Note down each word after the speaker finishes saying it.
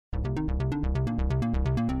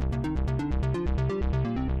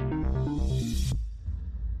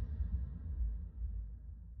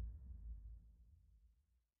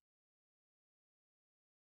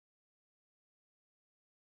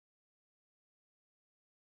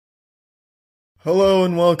Hello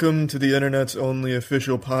and welcome to the internet's only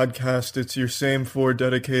official podcast. It's your same four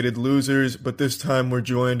dedicated losers, but this time we're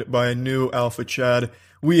joined by a new Alpha Chad.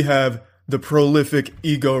 We have the prolific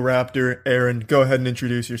Egoraptor, Aaron. Go ahead and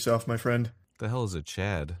introduce yourself, my friend. The hell is a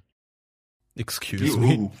Chad? Excuse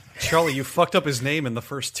me? Charlie, you fucked up his name in the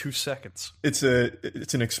first 2 seconds. It's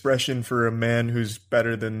an expression for a man who's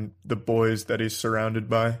better than the boys that he's surrounded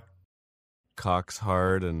by. Cock's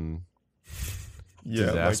hard and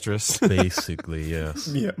disastrous. Basically, yes.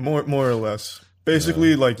 Yeah, more or less.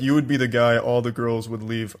 Basically, like, you would be the guy all the girls would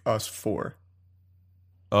leave us for.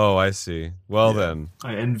 Oh, I see. Well then,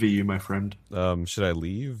 I envy you, my friend. should I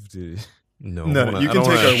leave? No, you can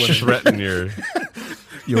take our women. Threaten your.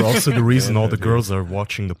 You're also the reason all the girls are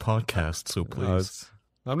watching the podcast, so please.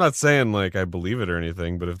 I'm not saying like I believe it or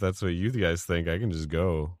anything, but if that's what you guys think, I can just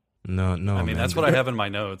go. No, I mean, man. that's what I have in my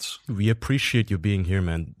notes. We appreciate you being here,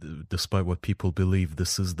 man. Despite what people believe,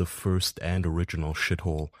 this is the first and original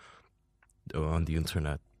shithole on the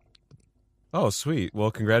internet. Oh, sweet.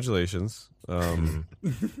 Well, congratulations.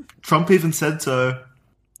 Trump even said so.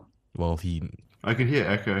 Well, I can hear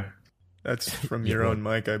echo. That's from your own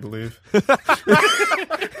mic, I believe. It's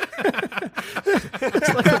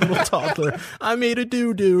like a little toddler. I made a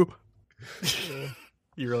doo-doo.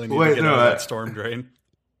 You really need to get out of that storm drain.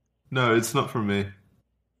 No, it's not from me.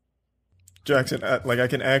 Jackson, I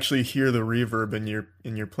can actually hear the reverb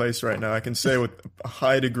in your place right now. I can say with a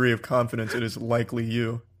high degree of confidence it is likely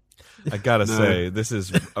you. I gotta say, this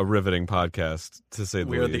is a riveting podcast, to say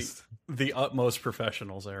the least. The utmost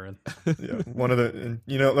professionals, Aaron. Yeah,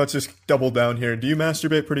 let's just double down here. Do you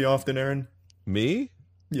masturbate pretty often, Aaron? Me?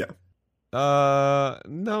 Yeah.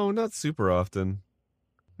 No, not super often.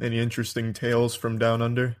 Any interesting tales from down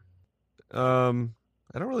under?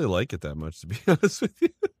 I don't really like it that much, to be honest with you.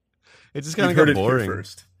 It just kind of got got boring.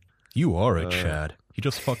 First. You are a Chad. He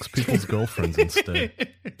just fucks people's girlfriends instead.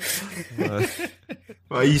 Well,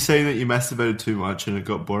 are you saying that you masturbated too much and it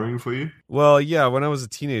got boring for you? Well, yeah. When I was a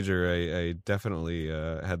teenager, I definitely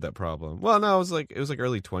had that problem. Well, no, it was like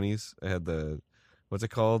early 20s. I had what's it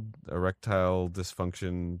called? Erectile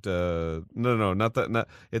dysfunction. No, not that. Not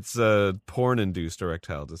it's porn-induced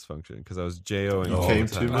erectile dysfunction because I was JOing all Came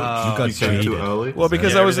the time. too much. You you came too early. Well,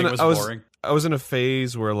 because Yeah, I was in a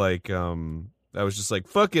phase where like I was just like,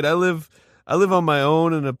 fuck it, I live on my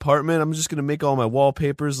own in an apartment. I'm just gonna make all my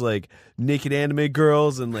wallpapers like naked anime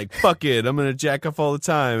girls and like fuck it, I'm gonna jack off all the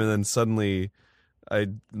time. And then suddenly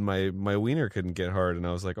my wiener couldn't get hard and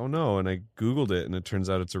I was like, oh no, and I Googled it and it turns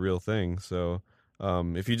out it's a real thing. So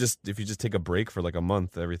if you just take a break for like a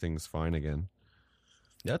month, everything's fine again.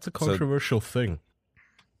 That's a controversial thing.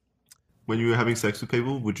 When you were having sex with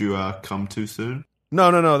people, would you come too soon?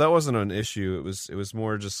 No, that wasn't an issue. It was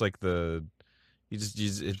more just like it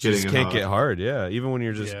just can't get hard. Yeah, even when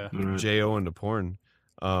you're just JO into porn.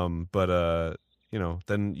 But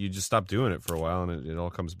then you just stop doing it for a while and it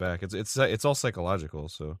all comes back. It's all psychological.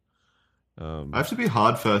 So I have to be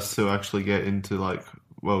hard first to actually get into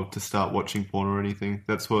to start watching porn or anything.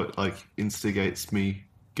 That's what instigates me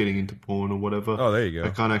getting into porn or whatever. Oh, there you go.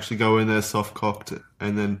 I can't actually go in there soft cocked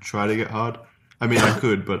and then try to get hard. I mean, I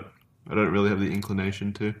could, but I don't really have the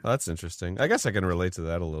inclination to. Oh, that's interesting. I guess I can relate to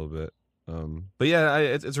that a little bit. But yeah,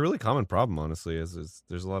 it's a really common problem, honestly.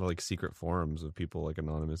 There's a lot of secret forums of people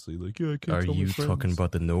anonymously I can't Are tell you my friends. talking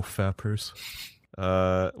about the no-fappers?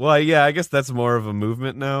 Well, yeah, I guess that's more of a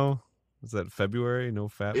movement now. Is that February? No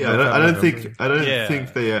fap? Yeah, no I don't November?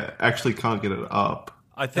 think they actually can't get it up.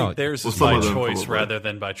 I think theirs is some by of them choice probably. rather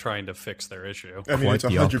than by trying to fix their issue. I mean, Quite it's the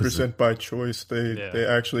 100% by choice. They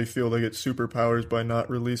actually feel they get superpowers by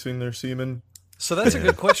not releasing their semen. So that's a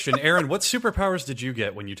good question. Aaron, what superpowers did you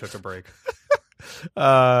get when you took a break?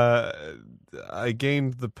 I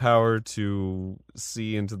gained the power to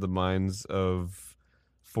see into the minds of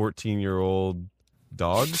 14-year-old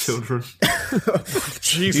dogs. Children.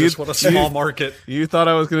 Jesus, what a small market. You thought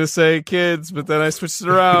I was going to say kids, but then I switched it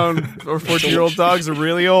around. Or 14-year-old dogs are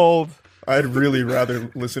really old. I'd really rather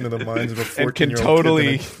listen to the minds of a 14-year-old And can kid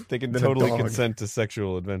totally, than they can than a totally dog. consent to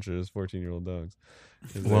sexual adventures, 14-year-old dogs.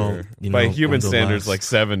 Well, By human on the standards, last-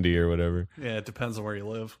 70 or whatever. Yeah, it depends on where you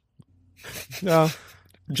live. No,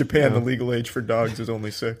 Japan, the legal age for dogs is only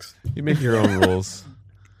 6. you make your own rules.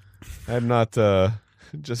 I'm not,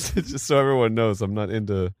 just so everyone knows, I'm not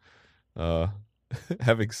into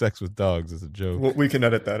having sex with dogs as a joke. Well, we can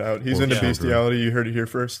edit that out. He's Or into children. bestiality. You heard it here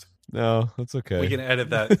first. No, that's okay. We can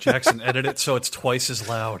edit that. Jackson, edit it so it's twice as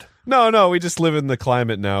loud. No, we just live in the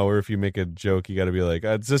climate now where if you make a joke, you got to be like,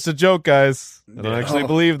 it's just a joke, guys. I don't actually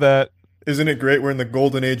believe that. Isn't it great? We're in the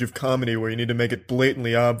golden age of comedy where you need to make it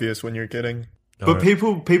blatantly obvious when you're kidding. But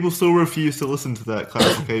people still refuse to listen to that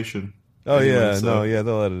clarification. Oh Anyway, yeah, so- no, yeah,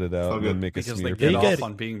 they'll edit it out Fuck and it. then make a Because smear they get You page. off get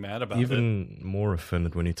on being mad about it. even more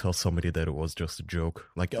offended when you tell somebody that it was just a joke.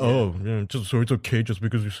 Like, oh, yeah, so it's okay just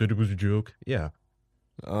because you said it was a joke. Yeah,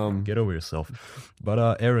 get over yourself.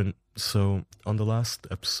 But Aaron, so on the last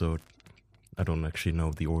episode, I don't actually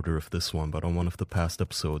know the order of this one, but on one of the past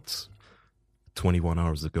episodes, 21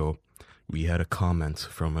 hours ago, we had a comment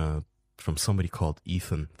from somebody called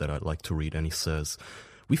Ethan that I'd like to read, and he says,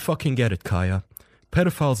 "We fucking get it, Kaya.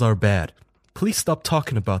 Pedophiles are bad. Please stop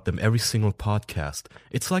talking about them every single podcast.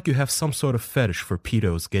 It's like you have some sort of fetish for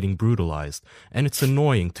pedos getting brutalized, and it's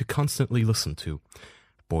annoying to constantly listen to."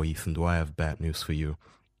 Boy, Ethan, do I have bad news for you.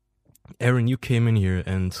 Aaron, you came in here,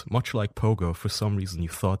 and much like Pogo, for some reason you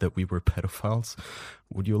thought that we were pedophiles.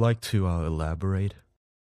 Would you like to elaborate?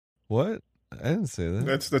 What? I didn't say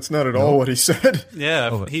that. That's not at all what he said. Yeah,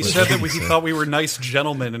 Oh, he wait, said what that did he he say? thought we were nice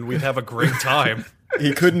gentlemen and we'd have a great time.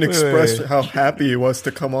 He couldn't express wait. how happy he was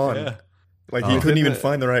to come on. Yeah. Like he Oh. couldn't even Didn't it-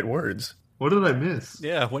 find the right words. What did I miss?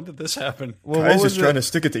 Yeah, when did this happen? Well, Kai's what was just trying it? to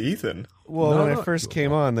stick it to Ethan. Well, No, when no, I first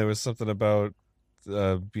came on, there was something about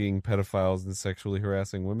being pedophiles and sexually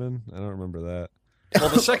harassing women. I don't remember that. Well,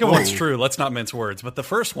 the second one's Whoa. true. Let's not mince words. But the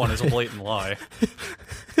first one is a blatant lie.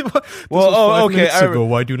 Well, oh, okay. Minutes ago.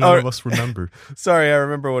 Why do none of us remember? Sorry, I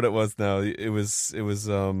remember what it was now. It was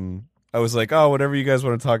I was like, oh, whatever you guys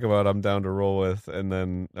want to talk about, I'm down to roll with. And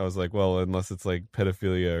then I was like, well, unless it's like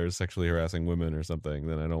pedophilia or sexually harassing women or something,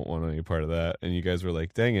 then I don't want any part of that. And you guys were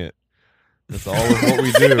like, dang it. That's all of what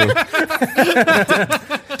we do.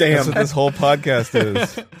 That's Damn, what this whole podcast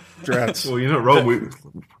is. drats. Well, you're not wrong.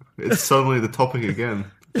 It's suddenly the topic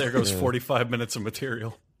again. There goes 45 minutes of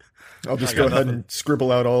material. I'll just I go got ahead nothing. and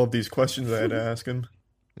scribble out all of these questions I had to ask him.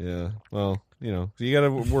 Yeah. Well, you got to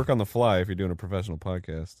work on the fly if you're doing a professional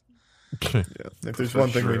podcast. Yeah, if there's one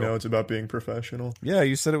thing we Professional. know, it's about being professional. Yeah,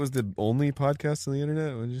 you said it was the only podcast on the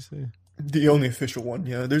internet. What did you say? The only official one,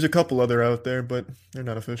 yeah. There's a couple other out there, but they're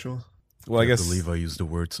not official. Well, I guess believe I used the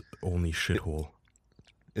words only shithole.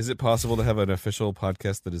 is it possible to have an official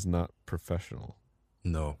podcast that is not professional?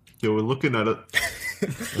 No. Yeah, we're looking at it.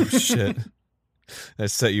 Oh shit! I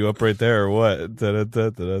set you up right there, or what?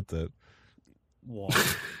 Da-da-da-da-da-da. Wow.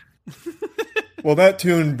 Well, that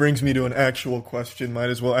tune brings me to an actual question. Might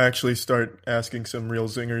as well actually start asking some real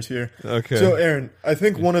zingers here. Okay. So, Aaron, I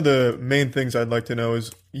think one of the main things I'd like to know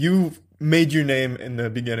is you made your name in the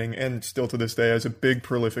beginning and still to this day as a big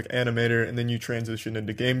prolific animator, and then you transitioned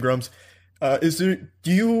into Game Grumps. Do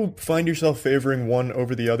you find yourself favoring one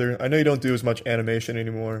over the other? I know you don't do as much animation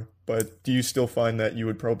anymore, but do you still find that you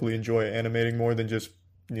would probably enjoy animating more than just,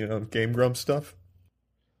 Game Grumps stuff?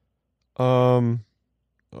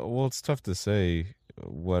 Well, it's tough to say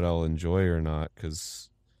what I'll enjoy or not because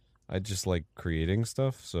I just like creating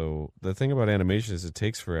stuff. So the thing about animation is it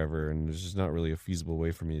takes forever, and there's just not really a feasible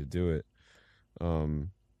way for me to do it.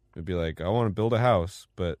 It'd be like I want to build a house,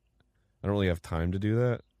 but I don't really have time to do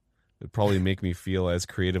that. It'd probably make me feel as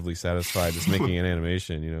creatively satisfied as making an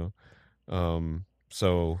animation,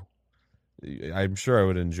 So I'm sure I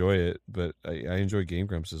would enjoy it, but I enjoy Game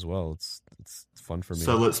Grumps as well. It's fun for me.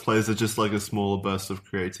 So Let's Plays are just like a smaller burst of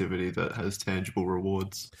creativity that has tangible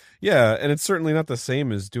rewards. Yeah, and it's certainly not the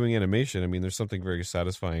same as doing animation. I mean, there's something very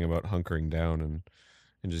satisfying about hunkering down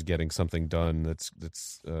and just getting something done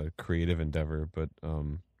that's a creative endeavor. But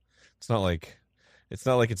it's not like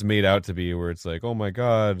it's made out to be where it's like, oh my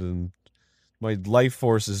god, and my life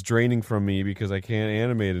force is draining from me because I can't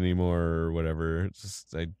animate anymore or whatever. It's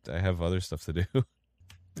just I have other stuff to do.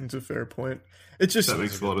 It's a fair point. It's just That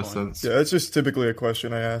makes a lot of sense. Yeah, it's just typically a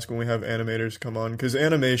question I ask when we have animators come on, because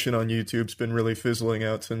animation on YouTube's been really fizzling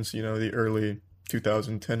out since, the early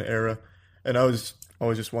 2010 era. And I was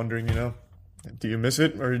always just wondering, do you miss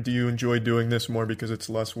it, or do you enjoy doing this more because it's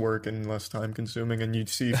less work and less time consuming and you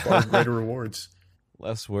see far greater rewards?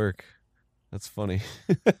 Less work. That's funny.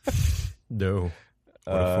 No.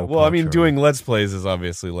 What a faux Well, I pas, mean, Charlie. doing Let's Plays is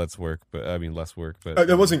obviously less work, but less work. But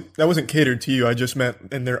That wasn't catered to you. I just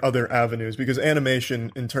meant in their other avenues, because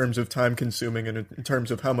animation, in terms of time consuming and in terms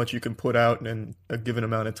of how much you can put out in a given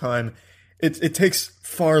amount of time, it takes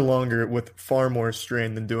far longer with far more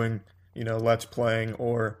strain than doing Let's Playing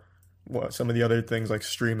or some of the other things like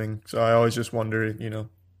streaming. So I always just wonder,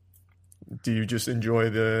 do you just enjoy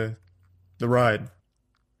the ride?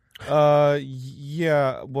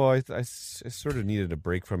 Yeah. Well, I sort of needed a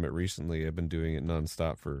break from it recently. I've been doing it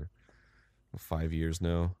nonstop for 5 years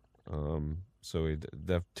now. So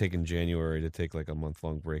I've taken January to take like a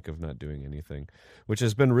month-long break of not doing anything, which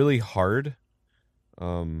has been really hard. I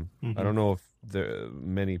don't know if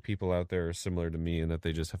many people out there are similar to me in that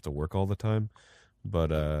they just have to work all the time,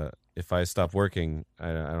 But if I stop working,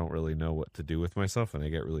 I don't really know what to do with myself, and I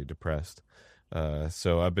get really depressed.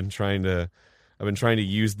 So I've been trying to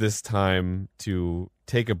use this time to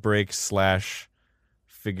take a break /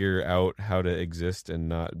 figure out how to exist and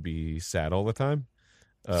not be sad all the time.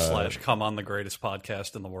 / come on the greatest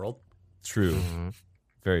podcast in the world. True.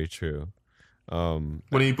 Very true. When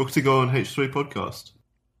are you booked to go on H3 podcast?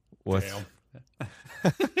 What? Damn.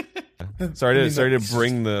 Sorry to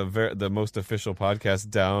bring the most official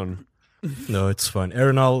podcast down. No, it's fine.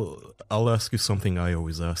 Aaron, I'll ask you something I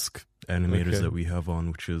always ask animators that we have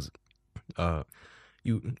on, which is, since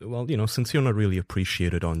you're not really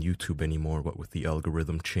appreciated on YouTube anymore, what with the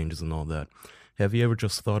algorithm changes and all that, have you ever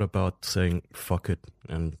just thought about saying fuck it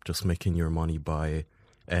and just making your money by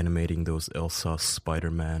animating those Elsa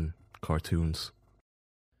Spider-Man cartoons?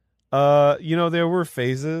 There were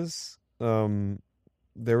phases.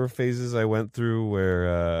 There were phases I went through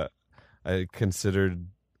where I considered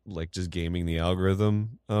like just gaming the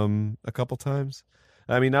algorithm a couple times.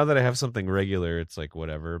 I mean, now that I have something regular, it's like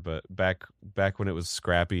whatever. But back when it was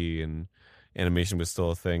scrappy and animation was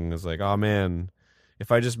still a thing, I was like, oh man,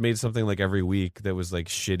 if I just made something like every week that was like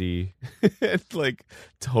shitty and like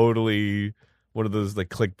totally one of those like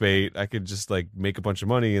clickbait, I could just like make a bunch of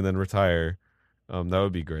money and then retire. That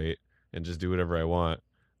would be great and just do whatever I want.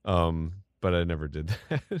 But I never did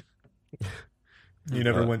that. You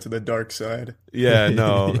never went to the dark side. Yeah,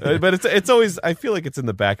 no. But it's always, I feel like it's in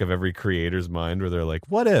the back of every creator's mind where they're like,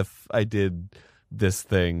 what if I did this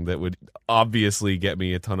thing that would obviously get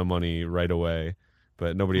me a ton of money right away?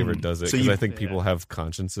 But nobody ever does it because I think people have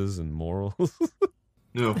consciences and morals.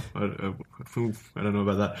 No, I don't know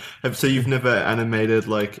about that. So you've never animated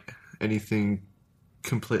like anything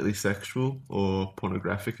completely sexual or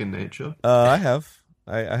pornographic in nature? I have,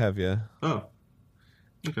 yeah. Oh,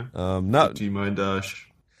 okay. Not. Do you mind? Let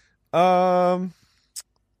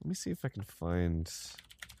me see if I can find.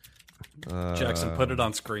 Jackson, put it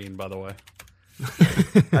on screen. By the way,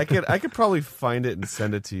 I could probably find it and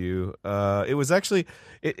send it to you. It was actually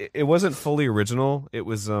it wasn't fully original. It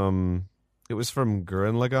was from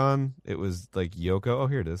Gurren Lagann. It was like Yoko. Oh,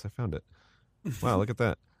 here it is. I found it. Wow, look at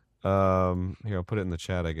that. Here, I'll put it in the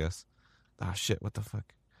chat, I guess. Ah, shit, what the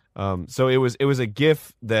fuck? So it was a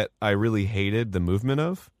GIF that I really hated the movement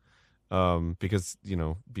of, because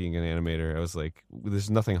being an animator, I was like, there's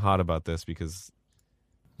nothing hot about this because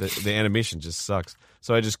the animation just sucks.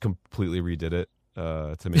 So I just completely redid it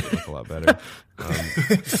to make it look a lot better.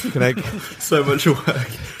 Can I? So much work.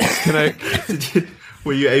 Can I?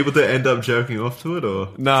 Were you able to end up jerking off to it, or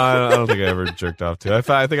no? I don't think I ever jerked off to it.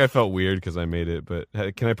 I think I felt weird because I made it. But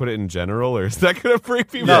can I put it in general, or is that going to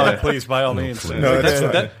freak people? no, out? please, by all means.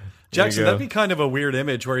 Jackson, that'd be kind of a weird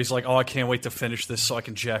image where he's like, "Oh, I can't wait to finish this so I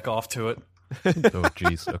can jack off to it." Oh,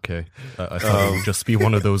 jeez. Okay, I thought it would just be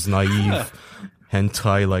one of those naive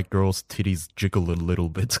hentai like girls' titties jiggle a little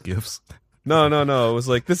bit gifs. No. It was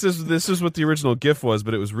like this is what the original GIF was,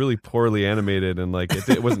 but it was really poorly animated and like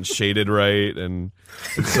it wasn't shaded right, and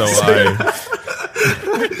so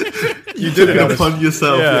you did it upon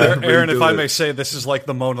yourself. Yeah. Aaron, if I may say, this is like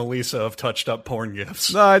the Mona Lisa of touched up porn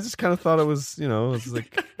gifs. No, I just kind of thought it was it was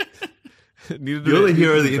like needed. You're the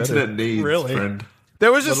hero the internet needs, really? Friend.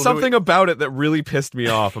 There was just something about it that really pissed me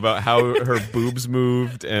off about how her boobs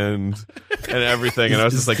moved and everything, and I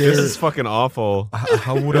was just like, "This is fucking awful."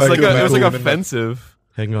 How would It was I? like offensive.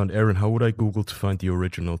 Hang on, Aaron. How would I Google to find the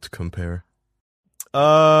original to compare?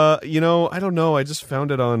 I don't know. I just found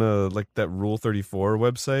it on that Rule 34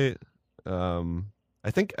 website. I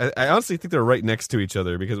honestly think they're right next to each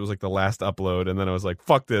other because it was like the last upload, and then I was like,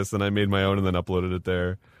 "Fuck this," and I made my own and then uploaded it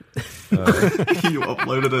there. You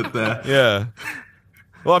uploaded it there. Yeah.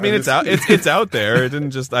 Well, I mean, it's out. It's out there. It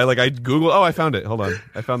didn't just. I Googled. Oh, I found it. Hold on.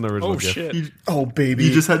 I found the original. Oh GIF. shit! Baby.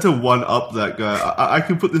 You just had to one up that guy. I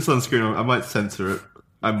can put this on screen. I might censor it.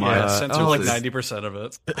 I might. Yeah, censor oh, like it's- 90% of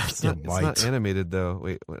it. It's not animated though.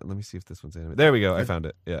 Wait. Let me see if this one's animated. There we go. I found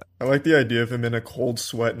it. Yeah. I like the idea of him in a cold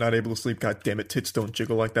sweat, not able to sleep. God damn it, tits don't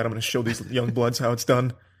jiggle like that. I'm going to show these young bloods how it's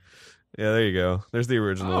done. Yeah. There you go. There's the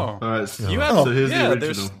original. Oh, All right. So, you have. so here's the Yeah,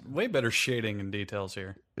 original. there's way better shading and details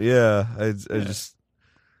here. Yeah. I just.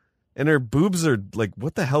 And her boobs are like,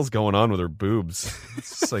 what the hell's going on with her boobs?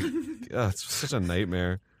 It's just like, it's such a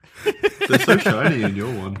nightmare. They're so shiny in your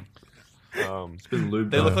one. It's been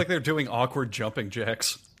lubed They up. look like they're doing awkward jumping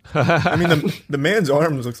jacks. I mean, the man's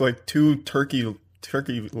arms looks like two turkey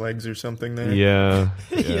legs or something there. Yeah.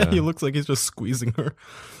 Yeah, he looks like he's just squeezing the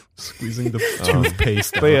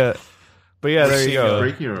toothpaste. But yeah, there you go.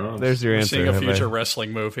 breaking your arms. There's your We're answer. seeing a Have future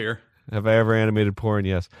wrestling move here. Have I ever animated porn?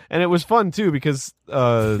 Yes. And it was fun too because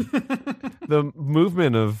the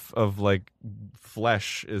movement of like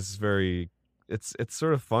flesh is very. It's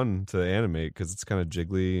sort of fun to animate because it's kind of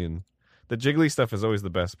jiggly, and the jiggly stuff is always the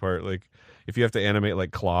best part. Like if you have to animate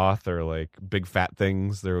like cloth or like big fat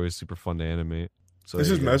things, they're always super fun to animate. So this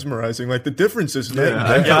is mesmerizing. Like the difference is night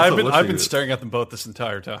and day. Yeah, I've been staring at them both this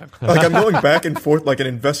entire time. Like I'm going back and forth like an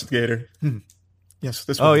investigator. Yes,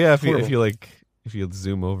 this. Oh yeah, if you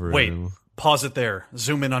zoom over. Wait, pause it there.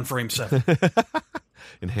 Zoom in on frame 7.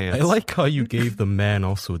 Enhance. I like how you gave the man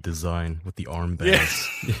also a design with the armbands.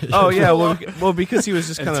 Yeah. Oh yeah, well because he was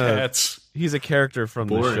just kind of he's a character from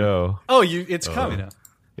the show. Oh, it's coming now.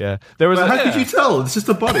 Yeah, there was. How could you tell? It's just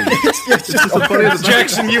a body. it's just a body.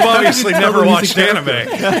 Jackson, you've obviously never watched anime.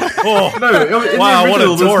 Oh no! In wow, the original, what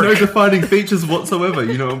a dork. there's no defining features whatsoever.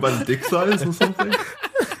 You know, by the dick size or something.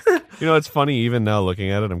 You know, it's funny. Even now, looking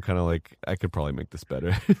at it, I'm kind of like, I could probably make this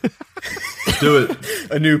better. Do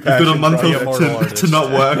it. A new It's been a month passion to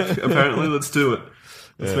not work. Apparently, let's do it.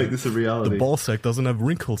 Let's make this a reality. The ball sack doesn't have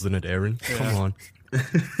wrinkles in it, Aaron. Come on.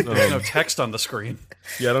 There's no text on the screen.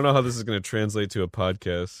 Yeah, I don't know how this is going to translate to a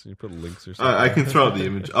podcast. You put links or something. I can throw out the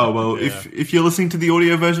image. Oh well, if you're listening to the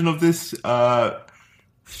audio version of this, go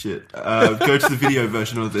to the video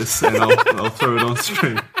version of this, and I'll throw it on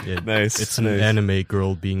screen. Yeah, nice. It's an anime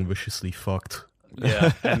girl being viciously fucked.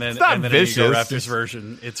 Yeah, and then not in vicious. Egoraptor's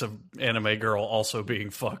version, it's an anime girl also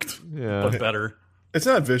being fucked, but better. It's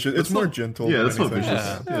not vicious. It's more gentle. Yeah, than that's not anything.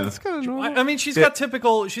 vicious. Yeah. That's kind of normal. I mean, she's got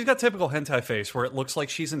typical hentai face where it looks like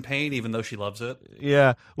she's in pain even though she loves it.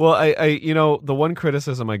 Yeah. Well, I the one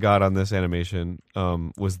criticism I got on this animation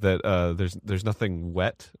was that there's nothing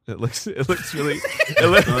wet. It looks really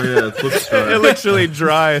Oh yeah, it looks dry. it looks really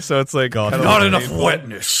dry. So it's like Not enough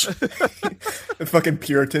wetness. The fucking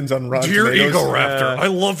Puritans on Rotten Dear Tomatoes. Egoraptor, I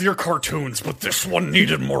love your cartoons, but this one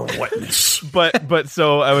needed more wetness. But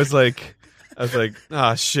so I was like,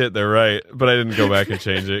 ah, shit, they're right. But I didn't go back and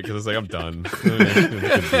change it because I was like, I'm done.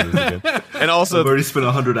 And also, I've already spent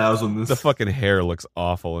 100 hours on this. the fucking hair looks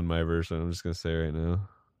awful in my version. I'm just gonna say right now.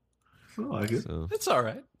 I like it. So. It's all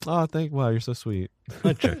right. Oh, wow, you're so sweet.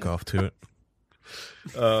 I check off to it.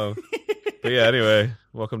 But yeah, anyway,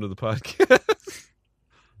 welcome to the podcast.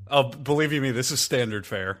 Oh, believe you me, this is standard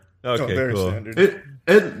fare. Okay, very cool.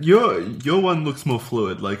 standard. Your one looks more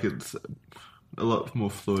fluid. Like it's a lot more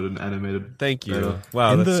fluid and animated. Thank you. better.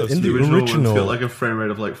 Wow, In that's the- so in sweet. the The original original- one's got like a frame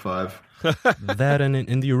rate of like 5. That and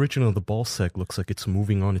in the original, the ball sack looks like it's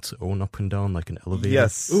moving on its own up and down like an elevator.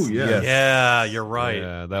 Yes. Ooh, yeah. Yes. Yeah, you're right.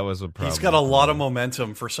 Yeah, that was a problem. He's got a lot of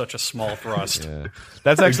momentum for such a small thrust. Yeah.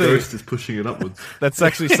 That's The actually ghost is pushing it upwards.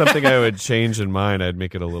 something I would change in mine. I'd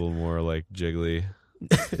make it a little more like jiggly.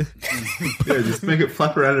 Yeah, just make it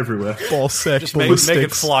flap around everywhere. Ball sack Just make it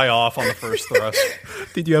ballistics. fly off on the first thrust.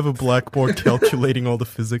 Did you have a blackboard calculating all the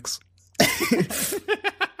physics?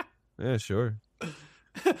 Yeah, sure.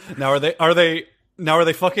 Now are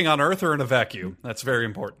they fucking on Earth or in a vacuum? That's very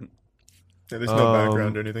important. Yeah, there's no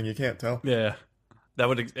background or anything. You can't tell. Yeah. That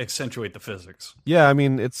would accentuate the physics. Yeah, I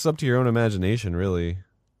mean, it's up to your own imagination, really.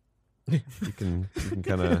 You can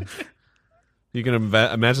kind of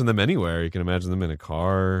imagine them anywhere. You can imagine them in a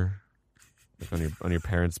car, like on your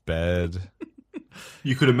parents' bed.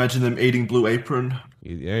 You could imagine them eating Blue Apron.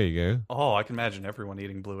 There you go. Oh, I can imagine everyone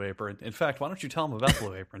eating Blue Apron. In fact, why don't you tell them about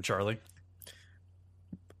Blue Apron, Charlie?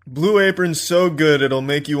 Blue Apron's so good it'll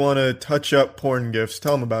make you want to touch up porn gifs.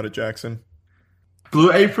 Tell them about it, Jackson.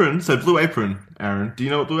 Blue Apron. So Blue Apron, Aaron. Do you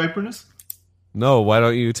know what Blue Apron is? No, why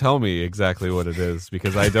don't you tell me exactly what it is?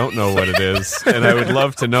 Because I don't know what it is, and I would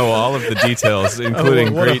love to know all of the details,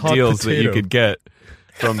 including what a great hot deals that you potato. could get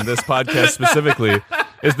from this podcast specifically.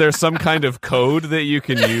 Is there some kind of code that you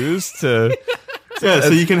can use to... Yeah,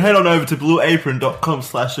 so you can head on over to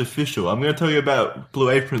blueapron.com/official. I'm going to tell you about Blue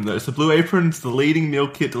Apron, though. So Blue Apron's the leading meal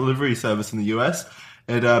kit delivery service in the US.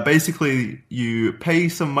 And basically, you pay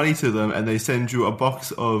some money to them, and they send you a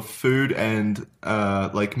box of food and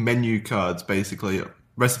like menu cards, basically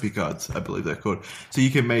recipe cards, I believe they're called. So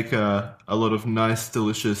you can make a lot of nice,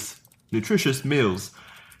 delicious, nutritious meals.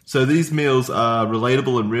 So these meals are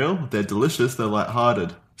relatable and real. They're delicious. They're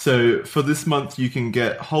lighthearted. So for this month, you can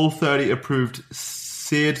get Whole30 approved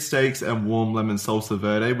seared steaks and warm lemon salsa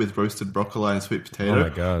verde with roasted broccoli and sweet potato. Oh my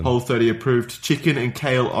God. Whole30 approved chicken and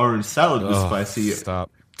kale orange salad with spicy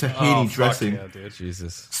tahini dressing. Yeah, dude.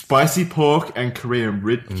 Jesus. Spicy pork and Korean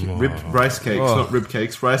ribbed rice cakes, not rib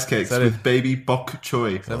cakes, rice cakes with baby bok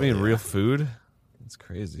choy. Does that mean real food? That's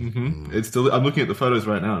crazy. It's I'm looking at the photos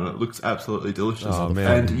right now, and it looks absolutely delicious. Oh,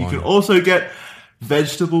 man. And you can also get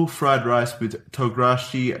vegetable fried rice with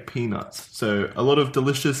togashi peanuts. So a lot of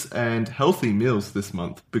delicious and healthy meals this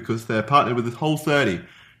month because they're partnered with Whole30,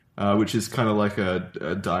 which is kind of like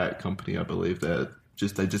a diet company, I believe. They're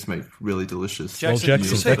they just make really delicious. Jackson, Well, did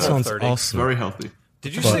you Jackson, say that sounds Whole30? awesome. Very healthy.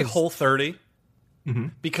 Did you say Whole30? Mm-hmm.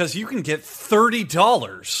 Because you can get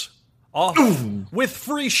 $30 off with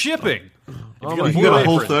free shipping. You got a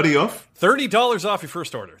whole 30 off $30 off your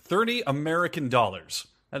first order. 30 American dollars.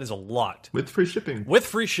 That is a lot. with free shipping. With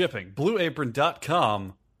free shipping.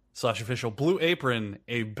 BlueApron.com/official. Blue Apron,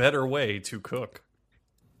 a better way to cook.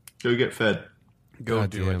 Go get fed. Go God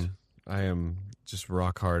do it. damn. I am just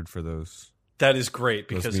rock hard for those. That is great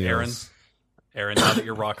those because meals. Aaron, now that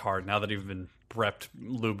you're rock hard, now that you've been prepped,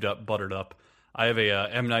 lubed up, buttered up, I have a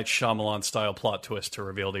M. Night Shyamalan style plot twist to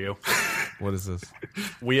reveal to you. What is this?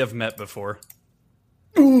 We have met before.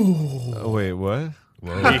 Oh, wait, what?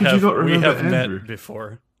 Whoa. We have remember met Andrew?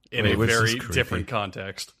 before in Wait, a which is very creepy. different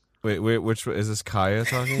context. Wait, which is this Kaya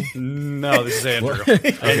talking? No, this is Andrew.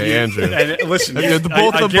 Okay, Andrew. And listen, Okay, both the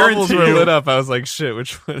bubbles guarantee were you- lit up. I was like, shit,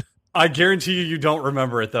 which one? I guarantee you don't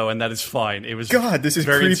remember it, though, and that is fine. It was God, this is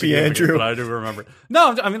very creepy, insignificant, Andrew. But I do remember.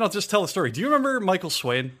 No, I mean, I'll just tell the story. Do you remember Michael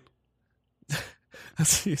Swain?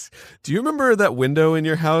 Do you remember that window in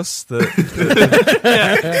your house? The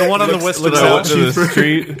one on the west Looks of out to the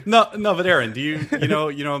street. No, but Aaron, do you know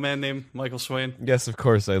a man named Michael Swain? Yes, of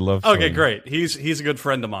course. I love. Okay, Swain. great. He's a good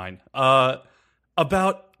friend of mine.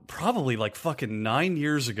 About probably like fucking 9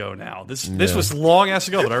 years ago now. This was long ass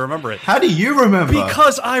ago, but I remember it How do you remember?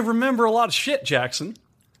 because I remember a lot of shit, Jackson.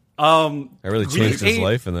 I really changed his ate-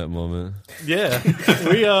 life in that moment. Yeah,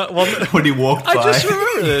 we when he walked by. I just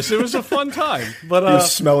remember this. It was a fun time. But You're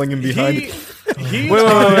smelling him behind. he Wait.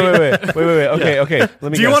 Okay. Let me.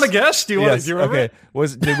 Do you guess. want to guess? Do you want? Yes. Do you remember?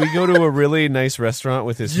 Okay. Did we go to a really nice restaurant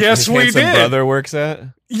with his? Yes, his we handsome did. brother works at.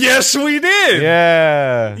 Yes, we did.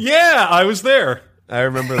 Yeah, Yeah, I was there. I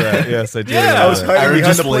remember that. Yes, I do. Yeah. remember I was that. hiding Aaron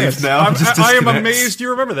behind just the leaves plants. now. Just I am disconnects. amazed you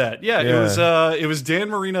remember that. Yeah, Yeah. it was Dan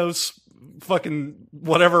Marino's fucking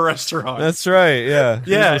whatever restaurant. That's right. Yeah.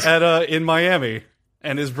 yeah, at in Miami,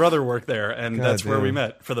 and his brother worked there, and God that's where we damn.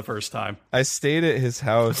 met for the first time. I stayed at his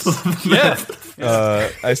house. Yeah,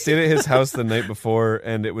 I stayed at his house the night before,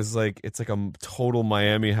 and it's like a total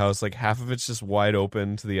Miami house. Like half of it's just wide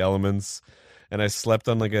open to the elements, and I slept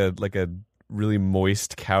on like a really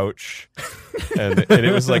moist couch, and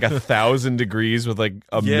it was like 1,000 degrees with like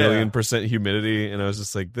a Yeah. 1,000,000% humidity, and I was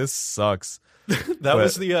just like, this sucks. that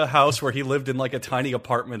was the house where he lived in like a tiny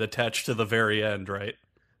apartment attached to the very end, right?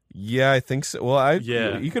 Yeah, I think so. Well,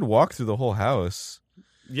 Yeah. you could walk through the whole house.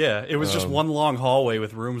 Yeah, it was just one long hallway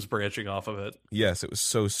with rooms branching off of it. Yes, it was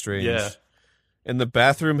so strange. Yeah. And the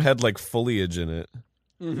bathroom had like foliage in it.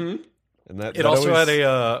 Mm-hmm. And that It that also always- had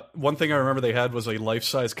a one thing I remember they had was a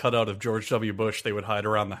life-size cutout of George W. Bush. They would hide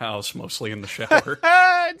around the house, mostly in the shower.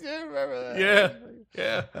 I do remember that.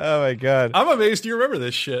 yeah. Oh my god. I'm amazed you remember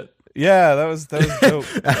this shit. Yeah, that was dope.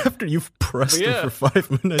 After you've pressed Yeah. him for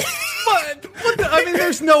 5 minutes. I mean,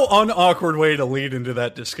 there's no unawkward way to lead into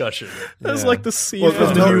that discussion. That's like the scene Well,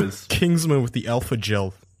 of no, the new it's- Kingsman with the alpha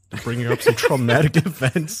gel. Bringing up some traumatic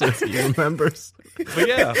events as he remembers. But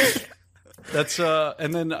yeah, that's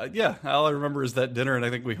and then yeah, all I remember is that dinner, and I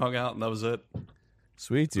think we hung out, and that was it.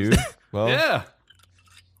 Sweet, dude. Well, Yeah,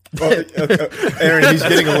 Well, Aaron, he's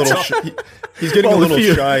getting a little. He's getting a little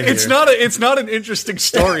shy here. it's not an interesting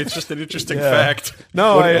story. It's just an interesting fact.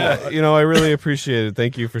 no, I really appreciate it.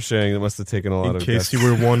 Thank you for sharing. It must have taken a lot In of case guts. you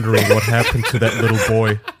were wondering what happened to that little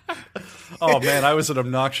boy. Oh man, I was an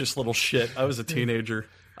obnoxious little shit. I was a teenager.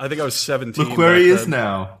 I think I was 17. Look where he back is then.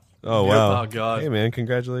 now. Oh wow. Oh, God. Hey man,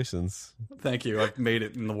 congratulations. Thank you. I've made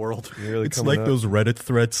it in the world. You're really It's coming like up. those Reddit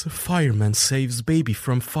threads. Fireman saves baby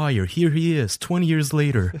from fire. Here he is, 20 years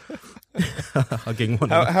later. Hugging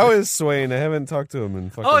one another. How is Swain? I haven't talked to him in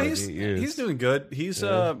fucking Oh, like he's 8 years. he's doing good. He's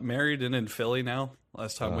married and in Philly now.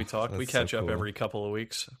 Last time we talked, we that's so catch up cool. every couple of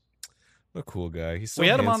weeks. a cool guy. He's so we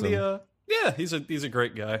had handsome. him on the. Yeah, he's a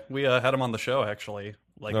great guy. We had him on the show actually.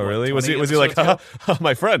 Like, Oh what, really? Was 20 he like episodes ago?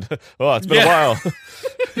 my friend? Oh, it's been a Yeah. while.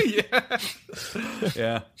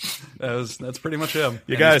 yeah. That's pretty much him.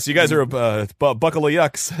 You And guys are a buckle of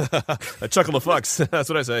yucks, a chuckle of fucks. That's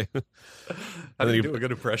what I say. I then didn't he- do a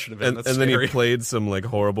good impression of him. And, That's and then scary. he played some like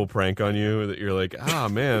horrible prank on you that you're like, ah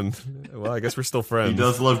man. Well, I guess we're still friends. He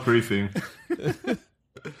does love griefing.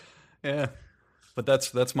 Yeah. But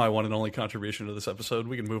that's my one and only contribution to this episode.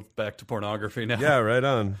 We can move back to pornography now. Yeah, right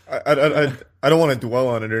on. I don't want to dwell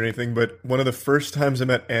on it or anything, but one of the first times I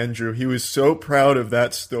met Andrew, he was so proud of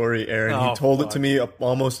that story, Aaron. Oh, he told fuck. it to me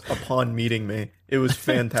almost upon meeting me. It was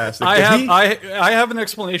fantastic. I He- have an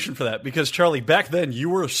explanation for that because Charlie, back then you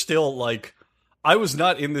were still like, I was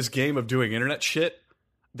not in this game of doing internet shit.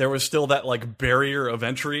 There was still that like barrier of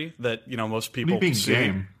entry that most What do people you mean see.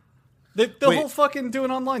 game? The whole fucking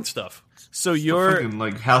doing online stuff. So you're fucking,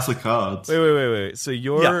 like House of Cards. Wait. So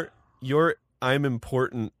your I'm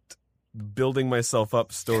important building myself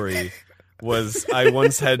up story was I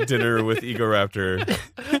once had dinner with Egoraptor.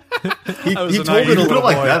 He told it a Put little it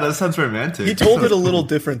like more. that. That sounds romantic. He told it a little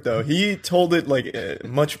different though. He told it like a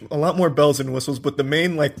lot more bells and whistles. But the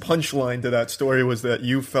main like punchline to that story was that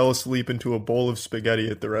you fell asleep into a bowl of spaghetti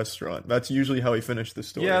at the restaurant. That's usually how he finished the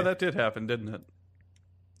story. Yeah, that did happen, didn't it?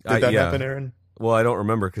 Did that happen, Aaron? Well, I don't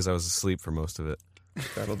remember because I was asleep for most of it.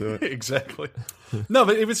 That'll do it. Exactly. No,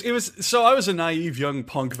 but it was. So I was a naive young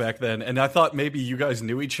punk back then, and I thought maybe you guys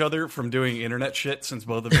knew each other from doing internet shit since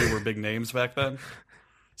both of you were big names back then.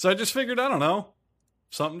 So I just figured, I don't know,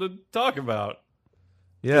 something to talk about.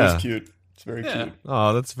 Yeah, It's cute. It's very cute.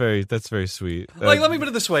 Oh, that's very sweet. Like, let me put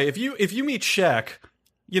it this way: if you meet Shaq,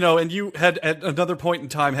 and you had at another point in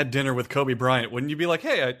time had dinner with Kobe Bryant, wouldn't you be like,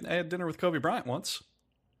 hey, I had dinner with Kobe Bryant once?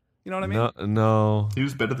 You know what I mean? No. He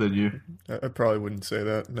was better than you. I probably wouldn't say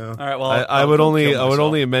that. No. All right. Well, I would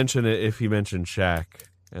only mention it if he mentioned Shaq,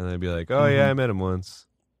 and I'd be like, oh yeah, I met him once.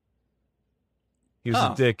 He was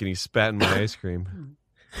a dick, and he spat in my ice cream.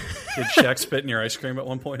 Did Shaq spit in your ice cream at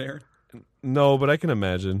one point, Aaron? No, but I can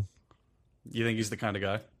imagine. You think he's the kind of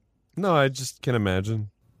guy? No, I just can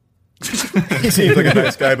imagine. He seems like a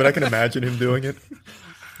nice guy, but I can imagine him doing it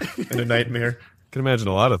in a nightmare. I can imagine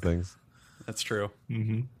a lot of things. That's true.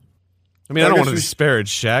 Mm-hmm. I mean, I don't want to disparage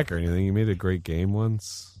Shaq or anything. He made a great game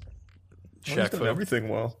once. Shaq did everything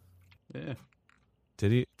well. Yeah.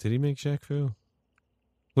 Did he make Shaq Fu?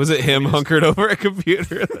 Was it him hunkered over a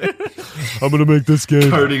computer? I'm gonna make this game.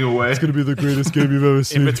 Coding away. It's gonna be the greatest game you've ever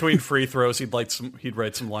seen. In between free throws, he'd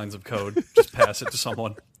write some lines of code, just pass it to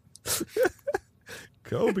someone.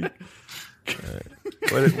 Kobe.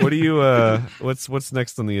 Right. What do you? What's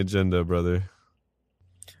next on the agenda, brother?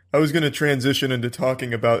 I was going to transition into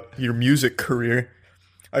talking about your music career.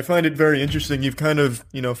 I find it very interesting. You've kind of,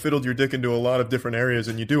 fiddled your dick into a lot of different areas,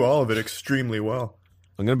 and you do all of it extremely well.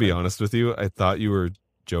 I'm going to be honest with you. I thought you were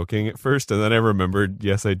joking at first, and then I remembered,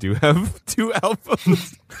 yes, I do have 2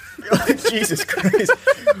 albums. Jesus Christ.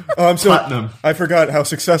 Platinum. I forgot how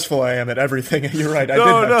successful I am at everything. You're right. I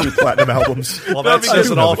did have 2 platinum albums. Well, that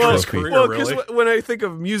says it all for his career, because when I think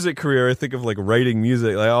of music career, I think of like writing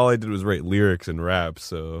music. Like all I did was write lyrics and rap,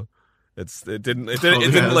 so it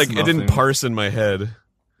didn't parse in my head.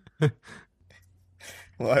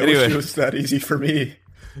 Well, I wish it was that easy for me.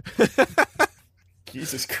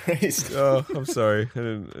 Jesus Christ! Oh, I'm sorry. I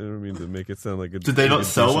didn't mean to make it sound like a. Did they not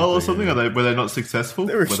sell well or something? Were they not successful?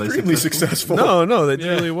 They were extremely successful. No, they did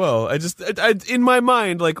really well. I in my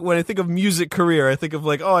mind, like when I think of music career, I think of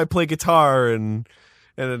like, I play guitar and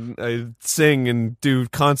I sing and do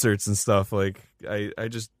concerts and stuff. Like I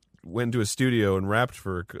just went to a studio and rapped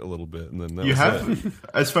for a little bit, and then that you was have, it.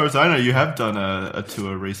 As far as I know, you have done a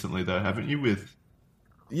tour recently, though, haven't you?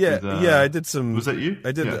 I did some. Was that you?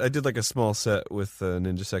 I did like a small set with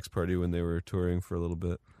Ninja Sex Party when they were touring for a little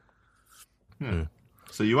bit. Yeah.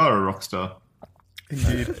 So you are a rock star.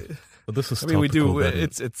 Indeed. But this is. We do.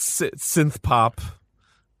 It's synth pop,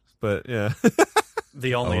 but yeah.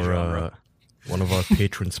 The only genre. One of our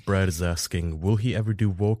patrons, Brad, is asking, will he ever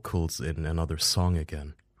do vocals in another song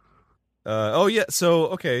again? Yeah.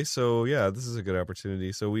 So this is a good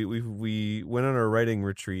opportunity. So we went on a writing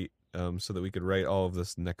retreat. So that we could write all of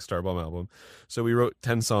this next Starbomb album. So we wrote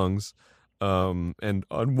 10 songs, and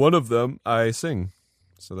on one of them I sing.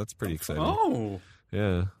 So that's pretty exciting. Oh,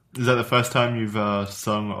 yeah. Is that the first time you've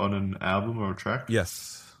sung on an album or a track?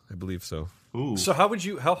 Yes, I believe so. Ooh. So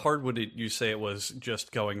how hard would you say it was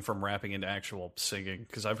just going from rapping into actual singing?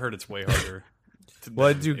 Because I've heard it's way harder. Well,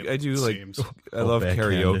 I do I love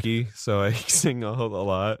karaoke, so I sing a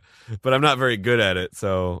lot, but I'm not very good at it.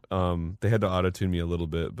 So they had to auto-tune me a little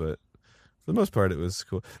bit, but for the most part, it was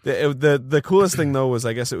cool. The coolest thing though was,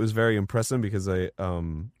 I guess it was very impressive because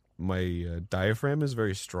my diaphragm is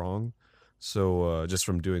very strong, so just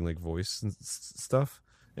from doing like voice and stuff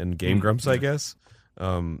and game grumps, I guess.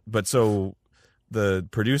 But so the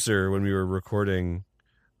producer, when we were recording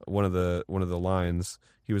one of the lines,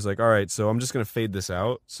 he was like, all right, so I'm just going to fade this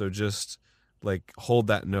out. So just like hold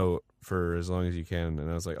that note for as long as you can. And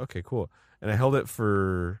I was like, okay, cool. And I held it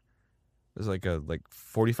for, it was like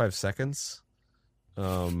 45 seconds.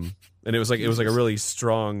 And it was like a really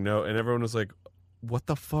strong note. And everyone was like, what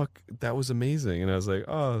the fuck? That was amazing. And I was like,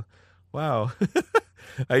 oh, wow.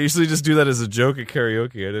 I usually just do that as a joke at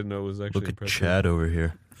karaoke. I didn't know it was actually Look at impressive. Chad over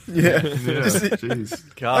here. Yeah.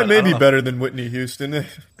 Jeez. God, I may be don't know. better than Whitney Houston.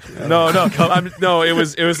 No, it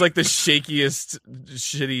was like the shakiest,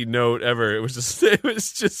 shitty note ever. It was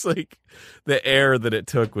just like the air that it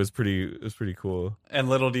took was pretty cool. And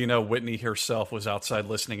little do you know, Whitney herself was outside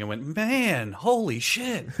listening and went, "Man, holy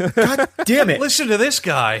shit! God damn it. Listen to this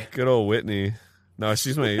guy. Good old Whitney. No,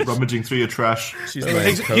 she's my Rummaging through your trash. she's my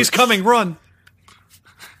He's coach. coming. Run!"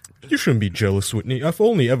 You shouldn't be jealous, Whitney. I've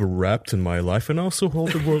only ever rapped in my life, and I also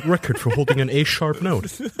hold the world record for holding an A-sharp note.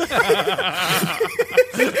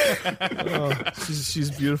 Oh,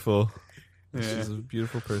 she's beautiful. She's a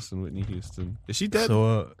beautiful person, Whitney Houston. Is she dead?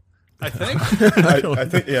 So, I think.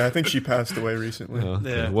 I think she passed away recently. Oh,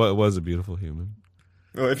 Yeah. What was a beautiful human.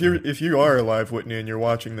 Well, if you are alive, Whitney, and you're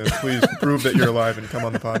watching this, please prove that you're alive and come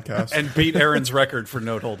on the podcast. And beat Aaron's record for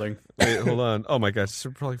note holding. Wait, hold on. Oh my gosh, it's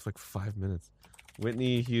probably like 5 minutes.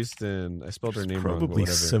 Whitney Houston. I spelled her name wrong. But probably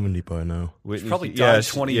whatever. 70 by now. Whitney. Probably yeah, died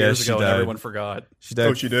she- 20 yeah, years she ago and died. everyone forgot. She died.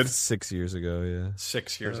 Oh, she did? 6 years ago. Yeah.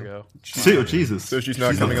 6 years ago. Oh, Jesus. So she's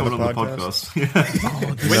not coming on the podcast? Yeah.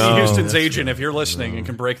 Whitney No, Houston's that's agent, if you're listening and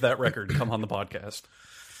can break that record, come on the podcast.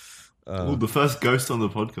 Ooh, the first ghost on the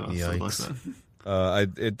podcast. I like Yikes.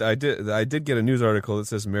 that. I did get a news article that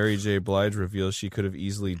says Mary J. Blige reveals she could have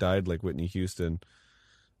easily died like Whitney Houston.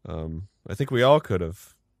 I think we all could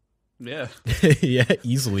have. Yeah. Yeah,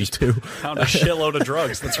 easily, too. Found a shitload of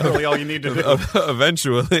drugs. That's really all you need to do.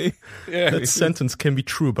 Eventually. Yeah. That sentence can be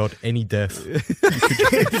true about any death.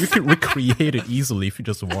 You could recreate it easily if you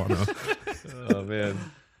just wanna. Oh man.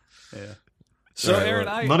 Yeah. So,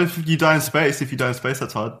 Aaron, Not if you die in space. If you die in space,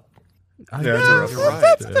 that's hard. Yeah, that's a rough You're one. right.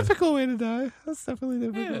 That's a difficult way to die. That's definitely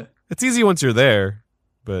difficult. Yeah. It's easy once you're there,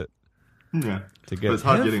 but Yeah. to get But it's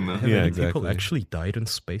hard getting there. Have Yeah, any exactly. people actually died in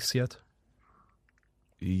space yet?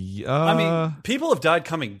 I mean, people have died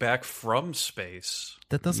coming back from space.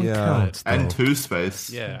 That doesn't Yeah. count. And though. to space.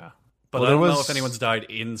 Yeah. But Well, I don't there know was- if anyone's died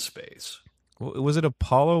in space. was it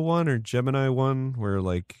Apollo 1 or Gemini 1 where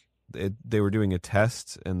like they were doing a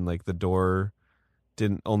test and like the door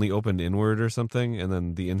didn't only opened inward or something, and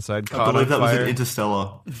then the inside I caught on believe that was fire. in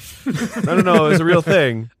Interstellar. No, it was a real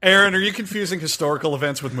thing. Aaron, are you confusing historical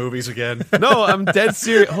events with movies again? No, I'm dead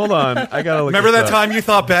serious. Hold on, I gotta look. Remember this that up. time you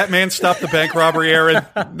thought Batman stopped the bank robbery, Aaron?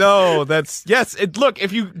 No, that's yes. Look,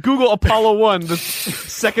 if you Google Apollo 1, the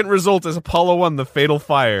second result is Apollo 1, the fatal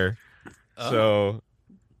fire. So,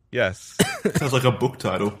 yes, Sounds like a book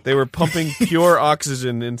title. they were pumping pure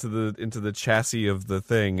oxygen into the chassis of the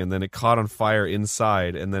thing, and then it caught on fire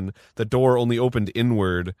inside, and then the door only opened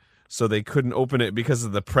inward, so they couldn't open it because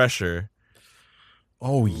of the pressure.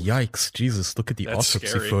 Oh, yikes. Jesus, look at the That's autopsy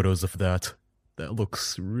scary. photos of that. That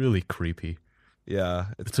looks really creepy. Yeah,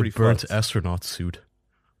 it's It's a pretty burnt fucked. astronaut suit.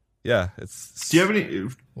 Yeah, it's. Do you have any?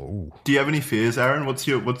 Oh. Do you have any fears, Aaron? What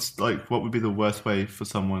would be the worst way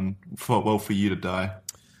for you to die?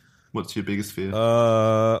 What's your biggest fear?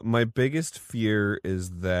 My biggest fear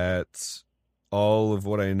is that all of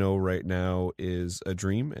what I know right now is a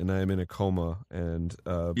dream, and I'm in a coma, and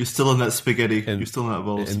You're still in that spaghetti. and- You're still in that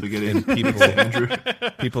bowl of and- spaghetti. and people- Andrew.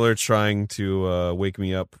 people are trying to wake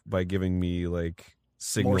me up by giving me like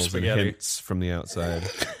signals and spaghetti. hints from the outside.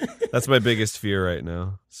 That's my biggest fear right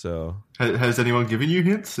now. So, Has anyone given you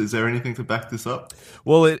hints? Is there anything to back this up?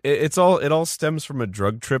 well, it all stems from a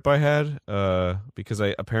drug trip I had because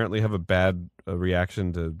I apparently have a bad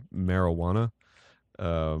reaction to marijuana.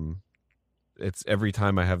 It's every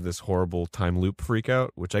time I have this horrible time loop freak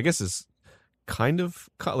out, which I guess is kind of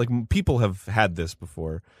like people have had this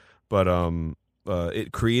before, but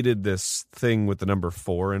it created this thing with the number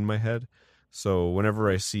 4 in my head. So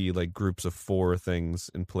whenever I see like groups of 4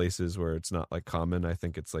 things in places where it's not like common, I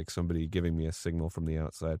think it's like somebody giving me a signal from the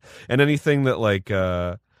outside. And anything that like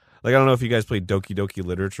I don't know if you guys played Doki Doki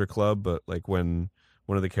Literature Club, but like when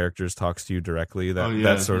one of the characters talks to you directly,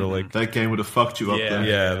 that's sort of like that game would have fucked you up. Yeah. There.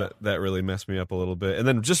 yeah, that really messed me up a little bit. And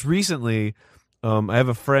then just recently, I have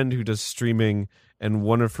a friend who does streaming, and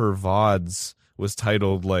one of her VODs was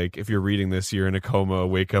titled like, "If you're reading this, you're in a coma.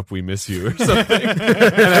 Wake up, we miss you," or something.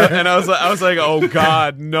 and I was like, oh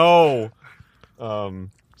God, no.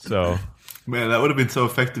 So Man, that would have been so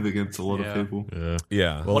effective against a lot Yeah. of people. Yeah.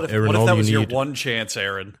 yeah. Well, What if, Aaron, what if all that you was your need- one chance,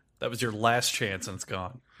 Aaron? That was your last chance and it's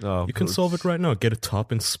gone. Oh, You can solve it right now. Get a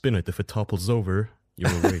top and spin it. If it topples over,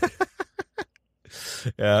 you're awake.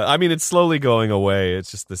 Yeah, I mean, it's slowly going away.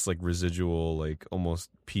 It's just this like residual, like almost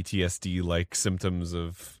PTSD like symptoms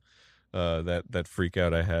of that freak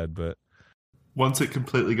out I had. But Once it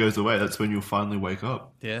completely goes away, that's when you'll finally wake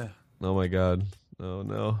up. Yeah. oh my God, oh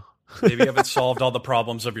no. Maybe you haven't solved all the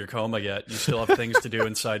problems of your coma yet. You still have things to do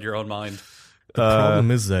inside your own mind. The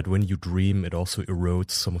problem is that when you dream, it also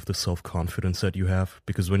erodes some of the self-confidence that you have.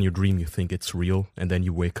 Because when you dream, you think it's real. And then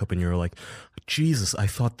you wake up and you're like, Jesus, I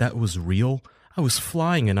thought that was real. I was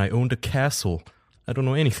flying and I owned a castle. I don't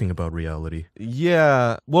know anything about reality.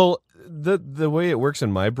 Yeah. Well, the way it works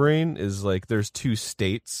in my brain is like there's two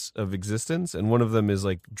states of existence, and one of them is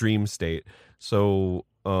like dream state. So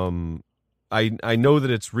I know that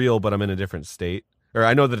it's real, but I'm in a different state. Or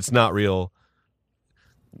I know that it's not real.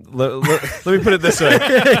 Let me put it this way: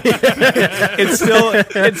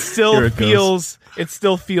 it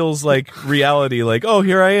still feels like reality. Like, oh,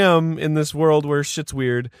 here I am in this world where shit's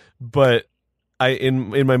weird. But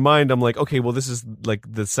in my mind, I'm like, okay, well, this is like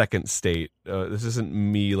the second state. This isn't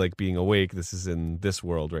me like being awake. This is in this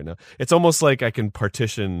world right now. It's almost like I can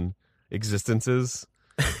partition existences.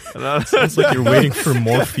 Sounds like you're waiting for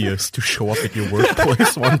Morpheus to show up at your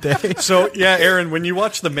workplace one day. So yeah, Aaron, when you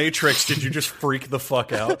watched The Matrix, did you just freak the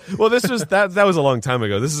fuck out? Well, this was that was a long time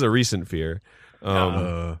ago. This is a recent fear.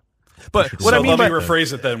 But what I mean let by me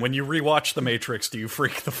rephrase it then. When you rewatch The Matrix, do you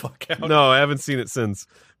freak the fuck out? No, I haven't seen it since.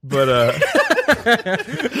 But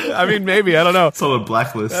I mean, maybe, I don't know. It's on a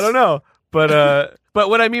blacklist. I don't know. But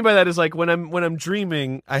what I mean by that is like when I'm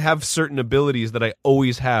dreaming, I have certain abilities that I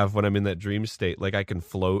always have when I'm in that dream state. Like I can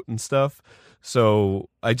float and stuff. So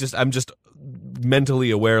I'm just mentally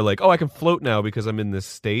aware, like, oh, I can float now because I'm in this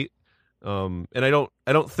state. And I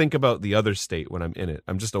don't think about the other state when I'm in it.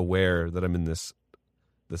 I'm just aware that I'm in this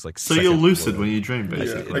like. So you're lucid when you dream,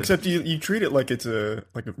 basically. Yeah, except you treat it like it's a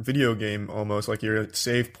video game almost, like you're at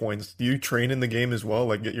save points. Do you train in the game as well,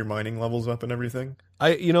 like get your mining levels up and everything?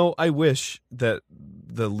 I wish that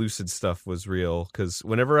the lucid stuff was real, because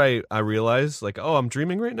whenever I realize like, oh, I'm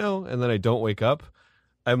dreaming right now, and then I don't wake up,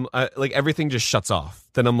 I like everything just shuts off.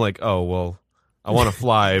 Then I'm like, oh well, I want to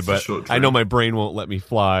fly, but I know my brain won't let me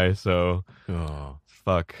fly, so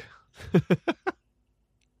fuck.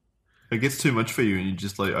 It gets too much for you, and you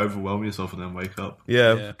just like overwhelm yourself and then wake up.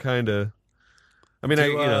 Yeah. Kind of. I mean,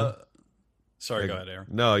 Sorry, go ahead, Aaron.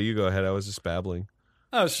 No, you go ahead. I was just babbling.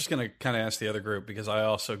 I was just going to kind of ask the other group, because I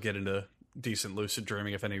also get into decent lucid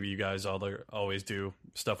dreaming, if any of you guys always do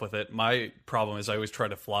stuff with it. My problem is I always try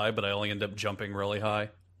to fly, but I only end up jumping really high.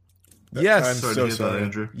 Yes. I'm so sorry,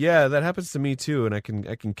 Andrew. Yeah, that happens to me too, and I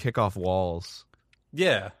can kick off walls.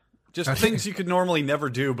 Yeah. Just things you could normally never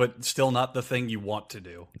do, but still not the thing you want to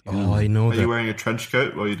do. Oh, I know that. Are you wearing a trench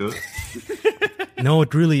coat while you do it? No,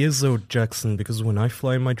 it really is though, Jackson, because when I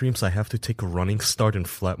fly in my dreams, I have to take a running start and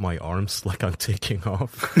flap my arms like I'm taking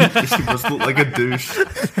off. You must look like a douche.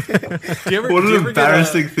 What an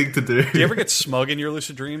embarrassing thing to do. Do you ever get smug in your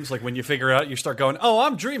lucid dreams? Like when you figure out, you start going, oh,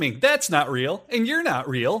 I'm dreaming. That's not real. And you're not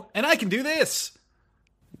real. And I can do this.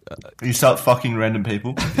 You start fucking random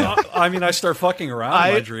people? I mean, I start fucking around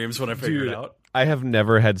in my dreams when I figure it out. I have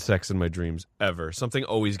never had sex in my dreams, ever. Something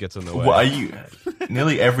always gets in the way. What are you?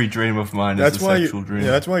 Nearly every dream of mine is a sexual dream.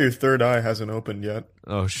 Yeah, that's why your third eye hasn't opened yet.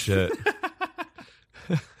 Oh, shit.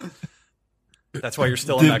 That's why you're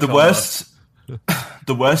still in that coma.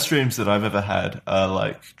 The worst dreams that I've ever had are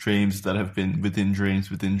like dreams that have been within dreams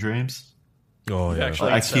within dreams. Oh, yeah. Like,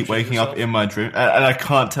 I keep waking up in my dream, and I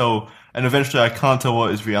can't tell, and eventually I can't tell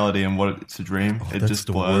what is reality and what it's a dream. Oh, it that's just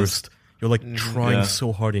the blurs. worst. You're like trying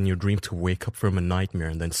so hard in your dream to wake up from a nightmare,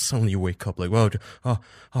 and then suddenly you wake up like, oh,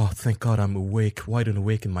 thank God I'm awake, wide and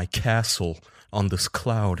awake in my castle on this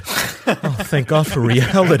cloud. Oh, thank God for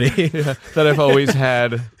reality. Yeah, that I've always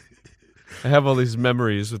had. I have all these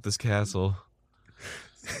memories with this castle.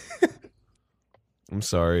 I'm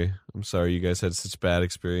sorry you guys had such bad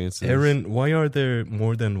experiences. Aaron, why are there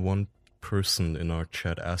more than one person in our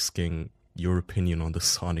chat asking your opinion on the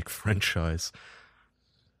Sonic franchise?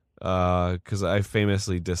 Because I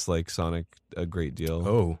famously dislike Sonic a great deal.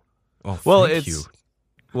 Oh, well, thank you.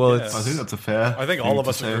 Well, I think that's a fair. I think all of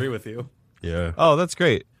us agree with you. Yeah. Oh, that's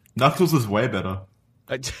great. Knuckles is way better.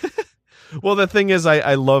 Well, the thing is,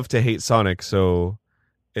 I love to hate Sonic, so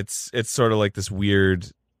it's sort of like this weird.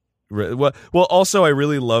 Well, also I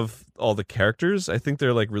really love all the characters. I think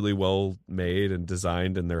they're like really well made and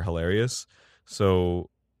designed, and they're hilarious. So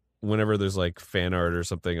whenever there's like fan art or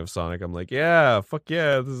something of Sonic, I'm like, yeah, fuck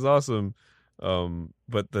yeah, this is awesome.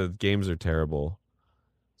 But the games are terrible.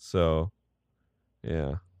 So,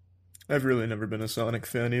 yeah. I've really never been a Sonic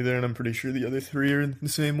fan either, and I'm pretty sure the other three are the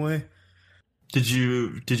same way. Did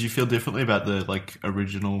you feel differently about the like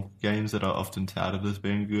original games that are often touted as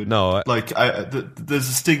being good? No, there's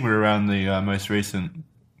a stigma around the most recent.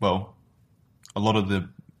 Well, a lot of the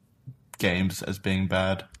games as being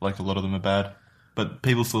bad. Like a lot of them are bad, but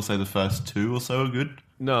people still say the first two or so are good.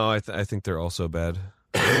 No, I think they're also bad.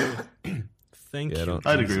 Thank you.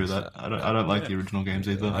 I'd agree with that. I don't like the original games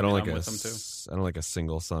either. I don't like with them too. like a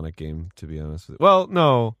single Sonic game, to be honest with you. Well,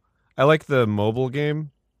 no, I like the mobile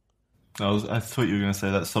game. I thought you were going to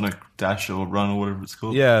say that Sonic Dash or Run or whatever it's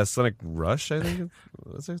called. Yeah, Sonic Rush, I think.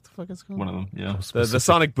 What's the fuck it's called? One of them, yeah. The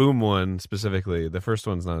Sonic Boom one specifically. The first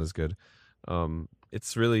one's not as good.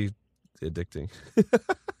 It's really addicting.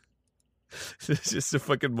 It's just a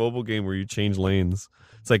fucking mobile game where you change lanes.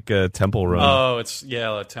 It's like a Temple Run. Oh, it's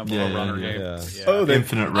a Temple Runner game. Yeah. Yeah. Oh, the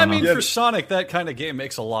Infinite Runner. I mean, for Sonic, that kind of game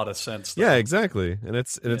makes a lot of sense. Though. Yeah, exactly. And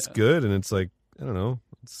it's good, and it's like, I don't know,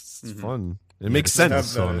 it's fun. It makes Have sense.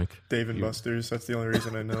 Sonic. Dave and Buster's. That's the only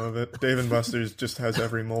reason I know of it. Dave and Buster's just has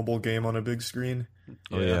every mobile game on a big screen.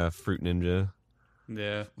 Oh yeah, Fruit Ninja.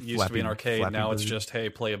 Yeah, it used to be an arcade. Now it's just, hey,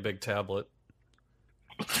 play a big tablet.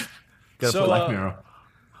 So, Black Mirror.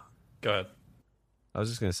 Go ahead. I was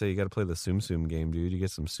just gonna say, you got to play the Tsum Tsum game, dude. You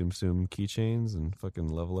get some Tsum Tsum keychains and fucking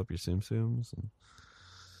level up your Tsum Tsums. And...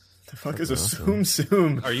 The fuck is a Tsum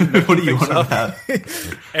Tsum? Are you? What do you want about?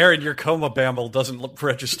 Aaron, your coma bamble doesn't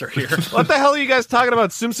register here. What the hell are you guys talking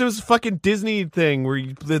about? Tsum Tsum's a fucking Disney thing where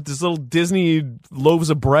you this little Disney loaves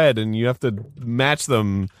of bread and you have to match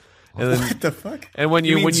them. And then, What the fuck? And when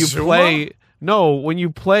you play. No, when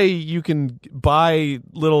you play, you can buy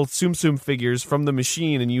little Tsum Tsum figures from the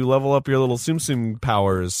machine, and you level up your little Tsum Tsum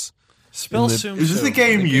powers. Spell Tsum Tsum. Is this a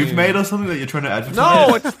game you've made or something that you're trying to advertise?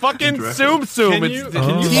 No, it's fucking Tsum Tsum. Can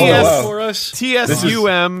you TS spell it for us?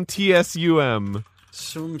 TSUM. TSUM.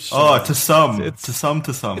 Tsum Tsum. Oh, to some.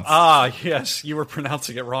 To some. Ah, yes, you were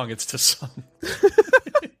pronouncing it wrong. It's to some.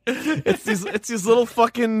 It's these little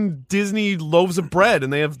fucking Disney loaves of bread,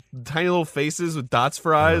 and they have tiny little faces with dots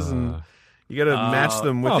for eyes, and you got to match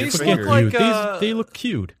them with your these fingers. look like, they look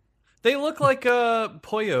cute. They look like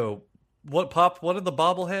Poyo. What are the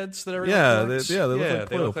bobbleheads that everyone collects? they look like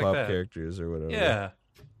they Poyo look like Pop that. characters or whatever. Yeah.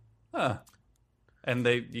 Huh. And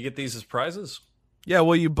you get these as prizes? Yeah,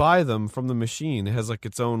 well, you buy them from the machine. It has like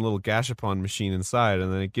its own little Gashapon machine inside,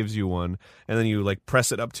 and then it gives you one, and then you like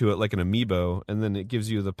press it up to it like an amiibo, and then it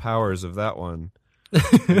gives you the powers of that one.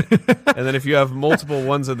 And then if you have multiple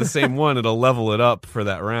ones of the same one, it'll level it up for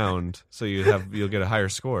that round, so you'll get a higher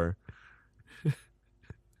score.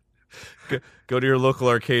 Go to your local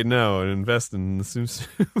arcade now and invest in the Tsum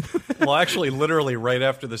Tsum. Well, actually, literally right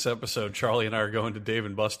after this episode, Charlie and I are going to Dave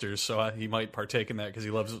and Buster's, so he might partake in that because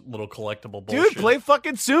he loves little collectible bullshit. Dude, play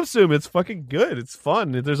fucking Tsum Tsum. It's fucking good. It's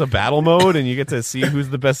fun. There's a battle mode, and you get to see who's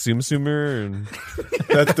the best Tsum Tsummer. And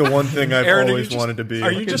That's the one thing I've Aaron, always wanted to be.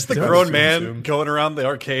 Are you just the Tsum grown Tsum. man going around the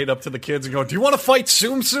arcade up to the kids and going, "Do you want to fight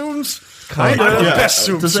Tsum Tsums? Kinda. I'm the Yeah. best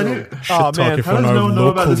Tsum Does Tsum." Oh, man. Talking How from does our no one know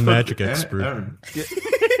about local this magic book? expert. Aaron.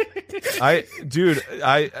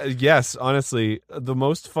 Yes, honestly, the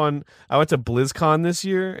most fun. I went to BlizzCon this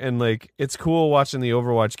year, and like it's cool watching the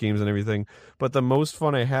Overwatch games and everything. But the most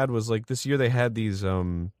fun I had was like this year they had these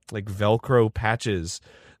like Velcro patches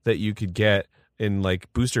that you could get in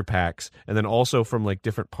like booster packs, and then also from like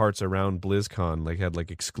different parts around BlizzCon, like had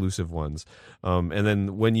like exclusive ones. And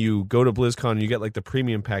then when you go to BlizzCon, you get like the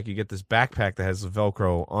premium pack. You get this backpack that has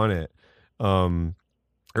Velcro on it,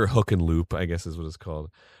 or hook and loop, I guess is what it's called.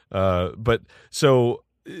 But so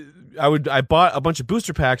I bought a bunch of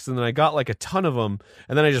booster packs, and then I got like a ton of them,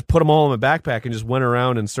 and then I just put them all in my backpack and just went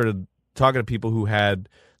around and started talking to people who had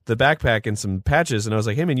the backpack and some patches, and I was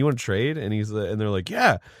like, "Hey man, you want to trade?" And they're like,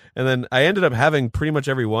 "Yeah." And then I ended up having pretty much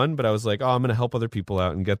every one, but I was like, "Oh, I'm gonna help other people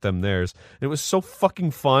out and get them theirs." And it was so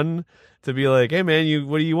fucking fun to be like, "Hey man,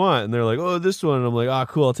 what do you want?" And they're like, "Oh, this one." And I'm like, "Oh,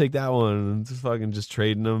 cool, I'll take that one." And just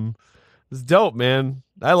trading them. It's dope, man.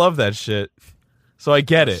 I love that shit. So I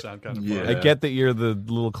get it. Sound kind of Yeah. fun. I get that you're the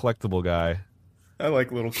little collectible guy. I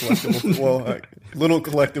like little collectible. Well, little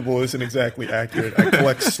collectible isn't exactly accurate. I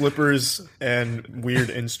collect slippers and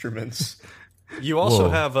weird instruments. You also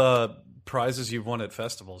Whoa. have prizes you've won at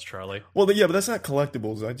festivals, Charlie. Well, yeah, but that's not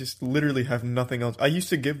collectibles. I just literally have nothing else. I used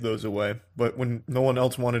to give those away, but when no one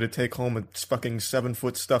else wanted to take home a fucking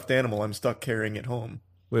 7-foot stuffed animal, I'm stuck carrying it home.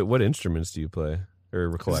 Wait, what instruments do you play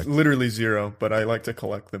or collect? It's literally zero, but I like to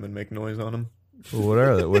collect them and make noise on them. Well, what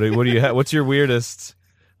are they? What do you have? What's your weirdest?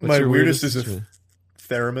 My your weirdest is instrument? a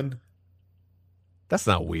theremin. That's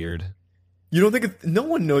not weird. You don't think no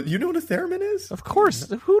one knows? You know what a theremin is? Of course.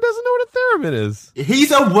 Who doesn't know what a theremin is?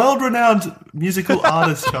 He's a world-renowned musical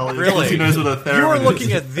artist, Charlie. Really? He knows what a theremin You are is.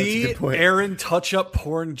 looking at a the good point. Aaron touch-up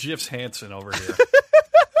porn GIFs Hansen over here.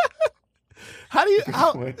 How do you?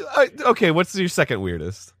 How? point. Okay, what's your second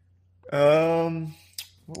weirdest? What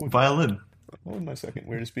would, Violin. what would my second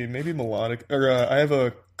weirdest be? Maybe melodic. Or I have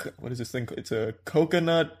what is this thing? It's a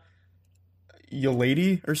coconut.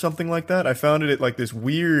 ukulele or something like that. I found it at like this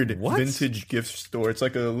weird What? vintage gift store. It's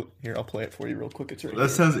like a here. I'll play it for you real quick. It's right That here.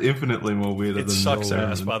 sounds infinitely more weirder It than sucks normal.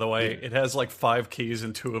 ass, by the way. It has like 5 keys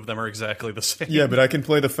and 2 of them are exactly the same. Yeah, but I can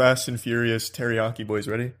play the Fast and Furious Teriyaki Boys.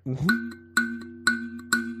 Ready?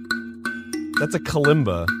 That's a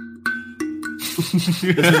kalimba.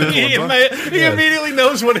 he immediately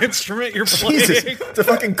knows what instrument you're playing. Jesus, it's a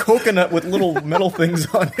fucking coconut with little metal things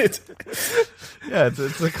on it. Yeah, it's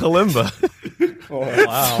a kalimba. Oh,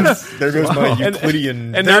 wow. There goes my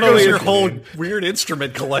Euclidean. And There not only goes your whole weird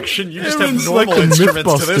instrument collection. You just have Aaron's normal like the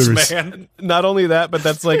instruments to this Mythbusters. man. not only that, but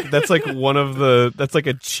that's like one of the that's like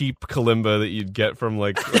a cheap kalimba that you'd get from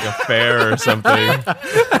like a fair or something.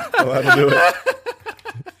 Oh, that'll do it.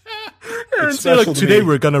 It's So, like, special to today me.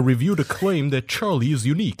 we're gonna review the claim that Charlie is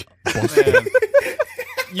unique. Man.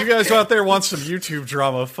 You guys out there want some YouTube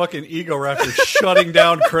drama? Fucking Egoraptor shutting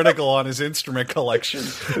down Critical on his instrument collection.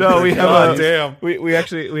 No, we have God a damn. we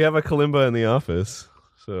actually have a kalimba in the office.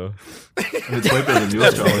 So It's way better than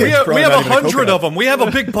yours, Charlie. We have Probably not even a 100 coconut. of them. We have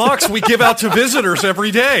a big box we give out to visitors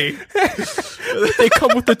every day. They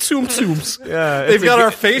come with the Tsum yeah, They've got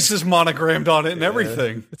our faces monogrammed on it and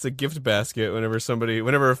everything. it's a gift basket. Whenever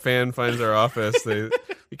a fan finds our office, they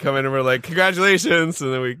come in and we're like, "Congratulations!"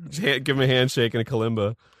 and then we give them a handshake and a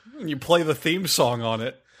kalimba. And you play the theme song on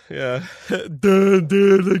it. Yeah, dun,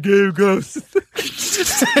 dun, the game goes.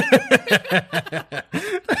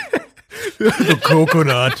 the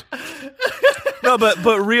coconut. No, but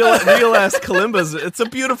real ass kalimbas. It's a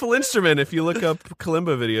beautiful instrument. If you look up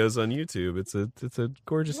kalimba videos on YouTube, it's a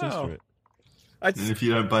gorgeous Wow. instrument. And if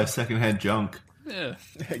you don't buy secondhand junk. Yeah.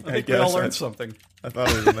 I I think we all guess learned something. I thought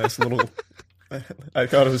it was a nice little. I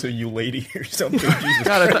thought it was a lady or something. Jesus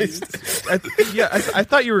God, Christ. I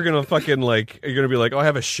thought you were gonna fucking like. You're gonna be like, oh, I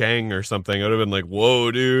have a shang or something. I would have been like, whoa,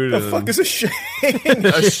 dude. The fuck is a shame?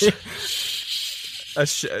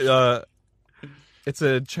 It's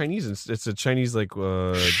a Chinese. It's a Chinese like.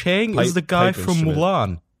 Shang pipe- is the guy pipe from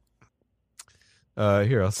instrument. Mulan.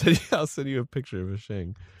 Here, I'll send you a picture of a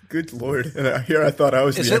shang. Good lord! And here I thought I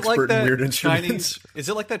was Is the it like expert in weird that instruments. Chinese? Is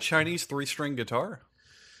it like that Chinese 3-string guitar?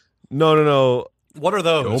 No. What are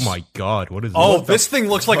those? Oh my god, what is Oh, this? this thing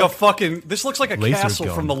looks like a fucking. This looks like a Laser castle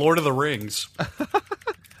gun. from the Lord of the Rings.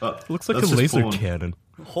 Looks like a That's just laser porn. cannon.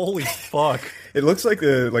 Holy fuck! It looks like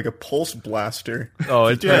a pulse blaster. Oh,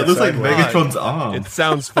 it, Yeah, it looks like Sideways. Megatron's arm. it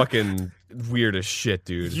sounds fucking weird as shit,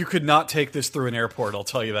 dude. You could not take this through an airport. I'll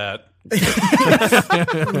tell you that.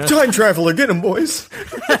 Time traveler, get him, boys!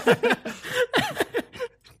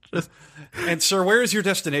 And sir, where is your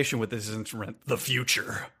destination with this instrument? The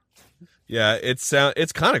future. Yeah, it's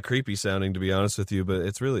kind of creepy sounding, to be honest with you, but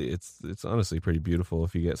it's honestly pretty beautiful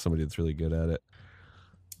if you get somebody that's really good at it.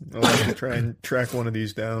 I'll have to try and track one of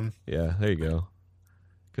these down. Yeah, there you go.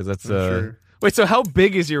 Because that's Sure. Wait, so how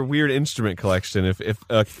big is your weird instrument collection? If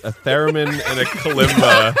a theremin and a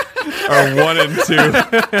kalimba are 1 and 2,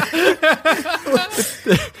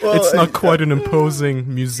 Well, It's not quite an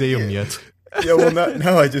imposing museum yet. Yeah, well,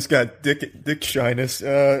 now I just got dick shyness.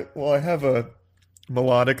 Well, I have a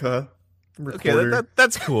melodica okay, recorder,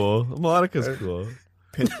 that's cool. Melodica's cool.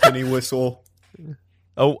 penny whistle,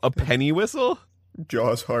 Oh, a penny whistle?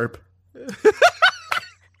 Jaws harp.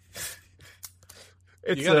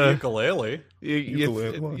 It's You got a ukulele.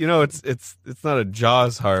 Ukulele. you know, it's not a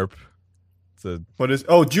Jaws harp. It's a What is?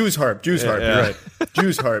 Oh, Jew's harp. Jew's harp. yeah. You're right.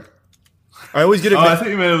 Jew's harp. I always get it. Oh, I mixed- thought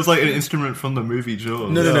you meant it was like an instrument from the movie Jaws.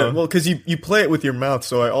 no. Well, because you play it with your mouth,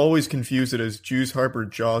 so I always confuse it as Jew's harp or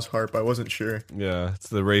Jaws harp. I wasn't sure. yeah. It's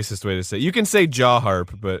the racist way to say it. You can say jaw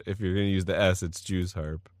harp, but if you're gonna use the S, it's Jew's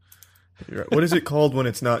harp. You're right. What is it called when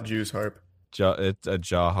it's not Jew's harp? It's a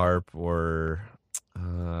jaw harp, or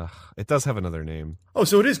it does have another name. Oh,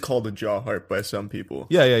 so it is called a jaw harp by some people.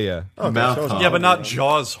 Yeah. Okay, Mouth so I was- harp. Yeah, but not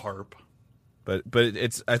Jaws harp. But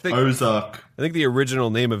it's I think Ozark. the original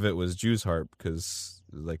name of it was Jew's harp because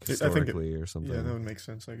like I think it- historically or something. Yeah, that would make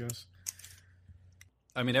sense, I guess.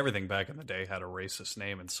 I mean, everything back in the day had a racist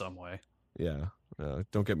name in some way. Yeah.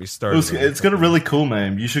 Don't get me started. It's got a really cool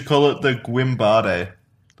name. You should call it the Guimbarde.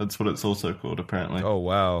 That's what it's also called, apparently. Oh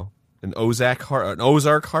wow, an Ozark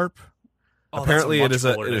harp. Oh, Apparently, it that's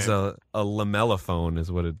is much it is cooler a lamellophone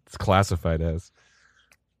is what it's classified as.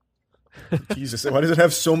 Jesus, why does it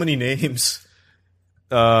have so many names?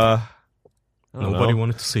 I don't Nobody know.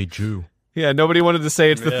 wanted to say Jew. Yeah, nobody wanted to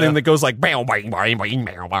say it's the Yeah. thing that goes like bow, bow, bow, bow,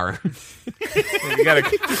 bow, bow.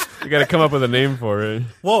 you gotta come up with a name for it. name.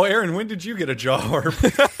 Whoa, Aaron, when did you get a jaw harp?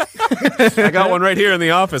 I got one right here in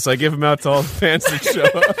the office. I give them out to all the fans that show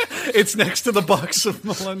up. It's next to the box of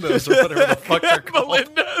Melinda's or whatever the fuck they're called.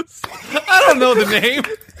 Melinda's. I don't know the name.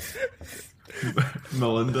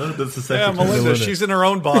 Melinda. That's the Yeah, second. Melinda. She's in her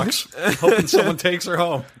own box, hoping someone takes her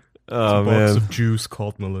home. Oh Box man, of juice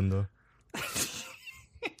called Melinda.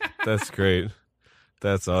 that's great.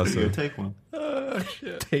 That's Go awesome. take one.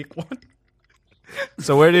 Take one.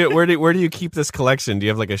 So where do you keep this collection? Do you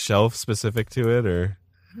have like a shelf specific to it, or?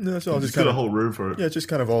 No, it's all Just just got kind a of whole room for it. yeah, it's just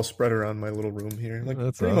kind of all spread around my little room here. Like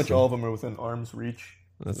That's pretty much awesome. all of them are within arm's reach.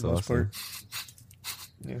 That's for the most awesome. part.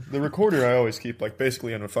 Yeah, the recorder I always keep like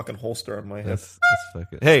basically in a fucking holster on my head. That's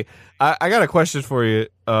fucking. Hey, I got a question for you,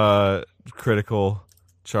 Critical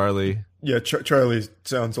Charlie. Yeah, Charlie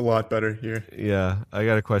sounds a lot better here. Yeah, I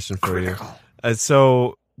got a question for you.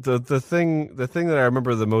 So the thing that I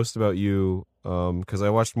remember the most about you, because I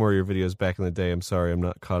watched more of your videos back in the day. I'm sorry, I'm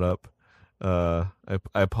not caught up. I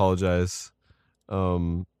apologize.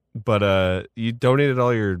 But you donated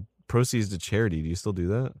all your proceeds to charity. Do you still do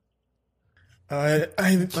that?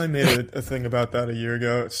 I made a thing about that a year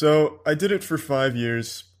ago. So I did it for 5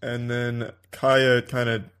 years, and then Kaya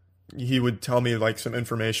he would tell me like some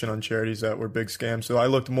information on charities that were big scams. So I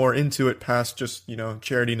looked more into it past just,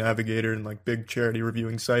 Charity Navigator and like big charity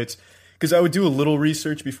reviewing sites, because I would do a little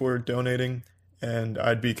research before donating, and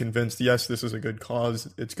I'd be convinced, yes, this is a good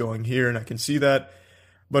cause. It's going here, and I can see that.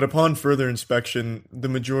 But upon further inspection, the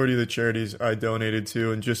majority of the charities I donated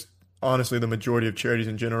to, and just honestly the majority of charities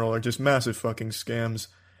in general, are just massive fucking scams.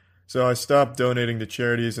 So I stopped donating to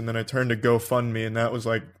charities, and then I turned to GoFundMe, and that was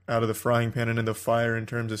like out of the frying pan and into the fire in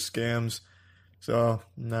terms of scams. So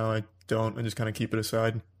now I don't. I just kind of keep it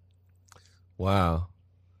aside. Wow.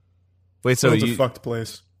 Wait, so It's a fucked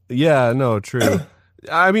place. Yeah, no, true.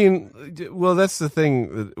 I mean, well, that's the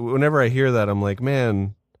thing. Whenever I hear that, I'm like,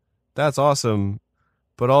 man, that's awesome.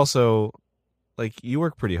 But also, like, you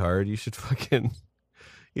work pretty hard. You should fucking,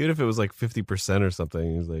 even if it was like 50% or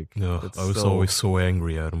something, he's like, No, I was always so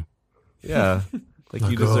angry at him. Yeah, like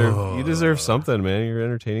you deserve something, man. You're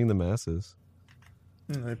entertaining the masses.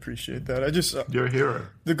 I appreciate that. I just You're a hero.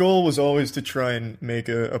 the goal was always to try and make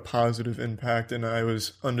a positive impact, and I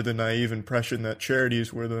was under the naive impression that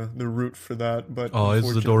charities were the route for that. But Oh, it's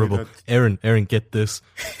adorable. Aaron, get this.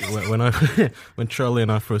 When I when Charlie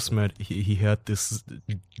and I first met, he had this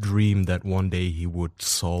dream that one day he would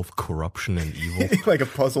solve corruption and evil. like a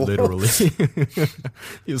puzzle. Literally,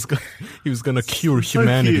 he was gonna cure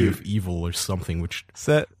humanity cute. of evil or something. Which Is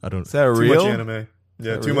that I Too real? much anime.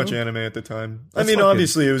 Yeah, that too much real? anime at the time. That's I mean, fucking-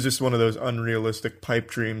 obviously, it was just one of those unrealistic pipe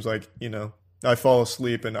dreams. Like, I fall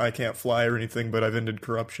asleep and I can't fly or anything, but I've ended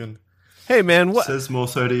corruption. Hey, man, what? Says more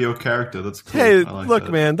so to your character. That's cool. Hey, I like look,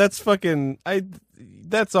 that. man, that's fucking.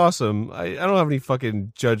 That's awesome. I don't have any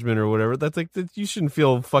fucking judgment or whatever. That's like you shouldn't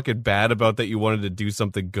feel fucking bad about that. You wanted to do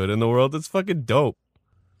something good in the world. That's fucking dope.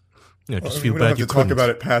 yeah, just We feel don't bad have you to talk couldn't. about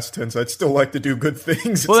it past tense. I'd still like to do good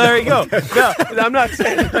things. Well, there you go. No, I'm not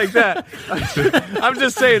saying it like that. I'm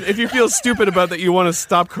just saying, if you feel stupid about that, you want to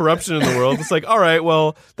stop corruption in the world. It's like, all right,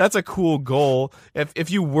 well, that's a cool goal.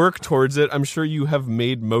 If you work towards it, I'm sure you have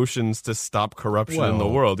made motions to stop corruption in the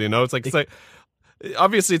Well, world. It's like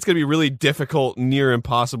obviously it's going to be really difficult, near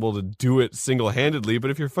impossible to do it single-handedly.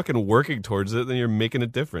 But if you're fucking working towards it, then you're making a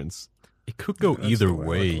difference. It could go That's either the way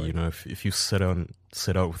I way, look like. if you set out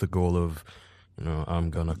with the goal of,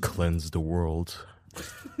 I'm gonna cleanse the world.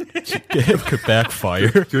 It could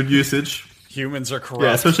backfire. Good usage. Humans are corrupt.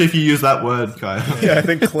 Yeah, especially if you use that word, Kyle. Yeah, I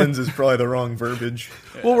think cleanse is probably the wrong verbiage.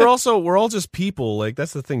 Well, we're all just people. Like,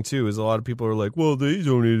 that's the thing too, is a lot of people are like, well, they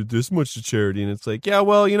donated this much to charity, and it's like, yeah,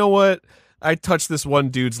 well, you know what? I touched this one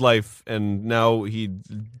dude's life, and now he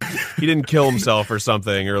didn't kill himself or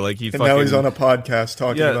something, or like he And fucking. now he's on a podcast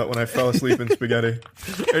talking Yeah. about when I fell asleep in spaghetti.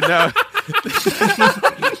 or now,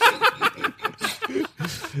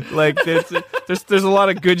 like there's a lot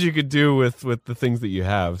of good you could do with the things that you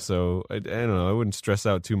have. So I don't know. I wouldn't stress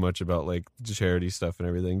out too much about like charity stuff and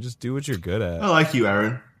everything. Just do what you're good at. I like you,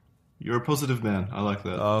 Aaron. You're a positive man. I like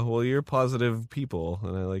that. Well, you're positive people,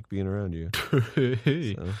 and I like being around you.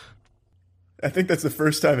 Hey. So. I think that's the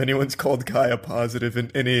first time anyone's called Kaya positive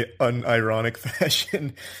in any unironic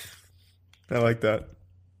fashion. I like that.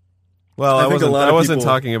 Well, I think a lot I of wasn't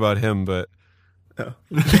people- talking about him, but Oh.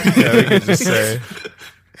 yeah, we could just say.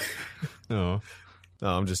 No. No,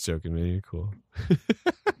 I'm just joking, man. You're cool.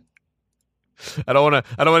 I don't want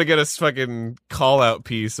to get a fucking call out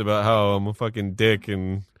piece about how I'm a fucking dick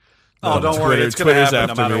and. Oh, don't worry, it's going to Twitter's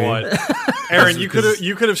happen no after matter me. what. Aaron, you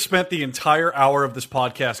could have spent the entire hour of this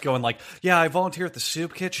podcast going like, yeah, I volunteer at the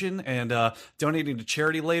soup kitchen and donating to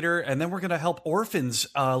charity later, and then we're going to help orphans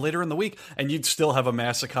later in the week, and you'd still have a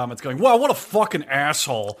mass of comments going, wow, what a fucking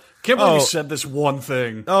asshole. Can't believe you said this one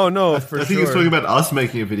thing. Oh no, for I sure. think he's talking about us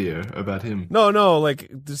making a video about him. No, like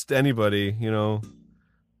just anybody,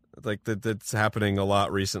 like that's happening a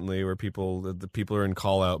lot recently, where the people are in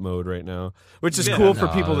call out mode right now, which is Yeah. cool for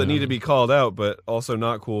people that need to be called out, but also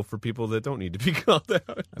not cool for people that don't need to be called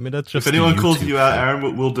out. I mean, that's just If anyone the calls YouTube you out, thing.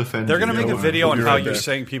 Aaron, we'll defend They're you. going to make a We'll video on be how right you're there.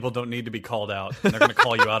 saying people don't need to be called out. And they're going to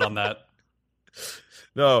call you out on that.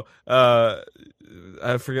 No,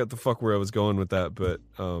 I forget the fuck where I was going with that, but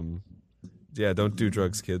yeah, don't do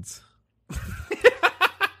drugs, kids.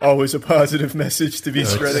 Always a positive message to be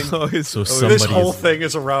spreading. So This somebody's whole thing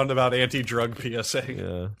is a roundabout anti-drug PSA.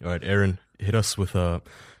 Yeah. All right, Aaron, hit us with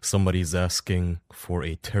somebody's asking for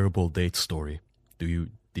a terrible date story. Did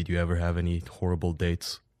you ever have any horrible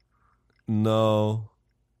dates? No.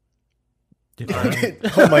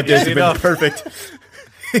 All my days have been Enough. perfect.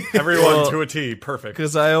 Everyone to a T. Perfect.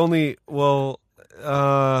 Because I only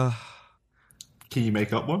Can you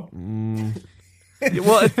make up one?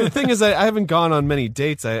 well, the thing is, I haven't gone on many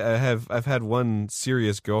dates. I've had one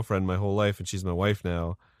serious girlfriend my whole life, and she's my wife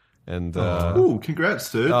now. And Ooh,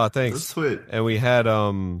 congrats, dude. oh, thanks. That's sweet. and we had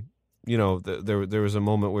there was a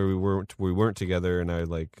moment where we weren't together, and I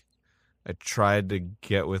tried to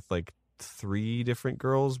get with like 3 different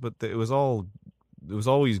girls, but it was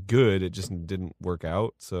always good. It just didn't work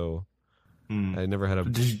out. So I never had a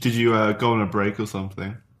Did you go on a break or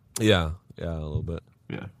something? yeah a little bit.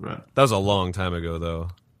 Yeah, right. That was a long time ago though.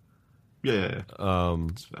 Yeah.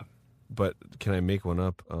 That's fair. But can I make one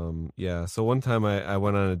up? Yeah. So one time I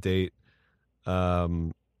went on a date.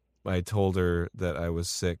 I told her that I was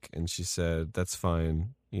sick, and she said, "That's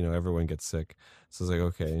fine. You know, everyone gets sick." So I was like,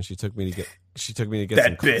 "Okay." And she took me to get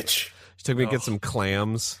That bitch. She took me to get some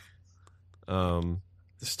clams. The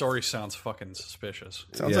story sounds fucking suspicious.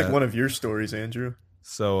 Sounds Yeah. like one of your stories, Andrew.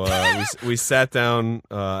 So we sat down.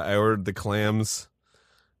 I ordered the clams.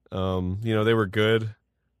 They were good.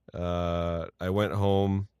 I went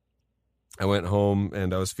home,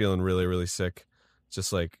 and I was feeling really, really sick,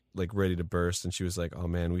 just like ready to burst. And she was like, "Oh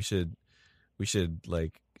man, we should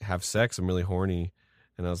like have sex. I'm really horny."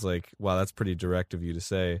 And I was like, "Wow, that's pretty direct of you to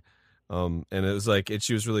say." And it was like,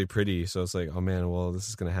 she was really pretty, so I was like, "Oh man, well, this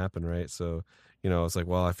is gonna happen, right?" So, I was like,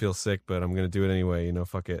 "Well, I feel sick, but I'm gonna do it anyway.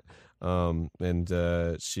 Fuck it." And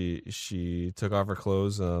she took off her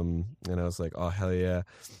clothes, and I was like, "Oh hell yeah!"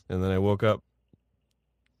 And then I woke up.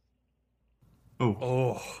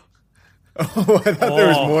 Oh. Oh, I thought there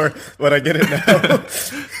was more, but I get it now.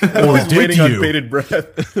 I Or was did waiting on you? bated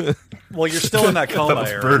breath. Well, you're still in that coma, was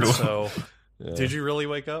Aaron, brutal. so did you really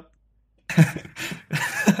wake up?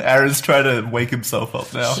 Aaron's trying to wake himself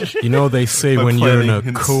up now. They say By when you're in a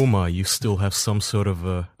planning his- coma, you still have some sort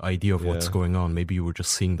of idea of what's Yeah. going on. Maybe you were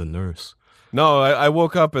just seeing the nurse. No, I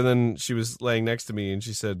woke up, and then she was laying next to me, and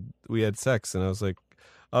she said we had sex, and I was like,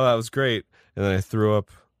 "Oh, that was great." And then I threw up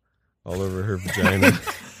all over her vagina.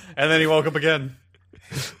 And then he woke up again.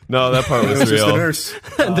 No, that part It was was just the real. nurse.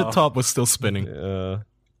 And the top was still spinning.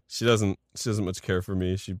 She doesn't much care for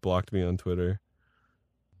me. She blocked me on Twitter.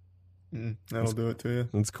 That'll do it to you.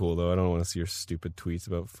 That's cool though. I don't want to see your stupid tweets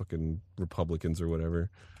about fucking Republicans or whatever.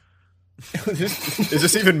 Is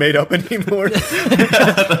this even made up anymore?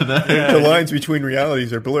 The lines between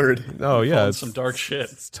realities are blurred. Oh yeah, On it's some dark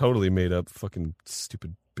shit. It's totally made up. Fucking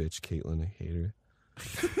stupid bitch, Caitlyn. I hate her.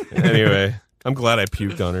 Anyway, I'm glad I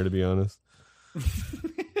puked on her, to be honest.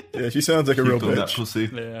 Yeah, she sounds like a real Puked on that bitch. pussy.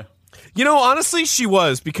 Yeah. Honestly, she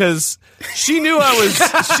was, because she knew I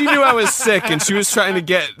was sick, and she was trying to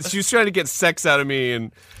get sex out of me,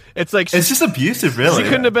 and it's like It's just abusive, really. she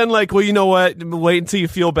couldn't have been like, "Well, you know what? Wait until you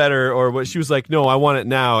feel better," or what. She was like, "No, I want it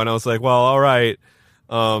now," and I was like, "Well, all right."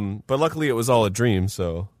 But luckily, it was all a dream.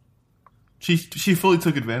 So She fully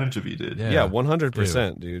took advantage of you, dude. yeah,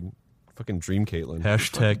 100%, dude. Fucking dream, Caitlyn.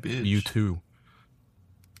 Hashtag bitch. you too.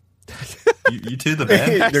 You too, the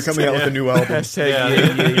band. They're coming out with a new album. Hashtag Yeah,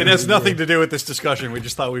 yeah. it has nothing to do with this discussion. We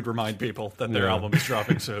just thought we'd remind people that their Yeah. album is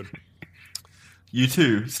dropping soon. You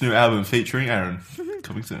too. It's a new album featuring Aaron.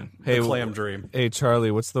 Coming soon. Hey, The Clam Dream. Hey,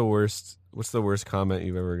 Charlie, what's the worst comment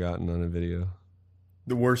you've ever gotten on a video?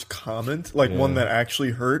 The worst comment? Like one that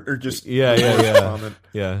actually hurt, or just Yeah, the yeah, worst yeah. comment?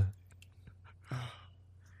 Yeah.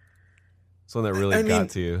 It's one that really I got mean-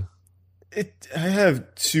 to you. I have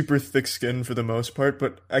super thick skin for the most part,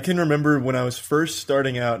 but I can remember when I was first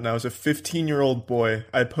starting out and I was a 15-year-old boy,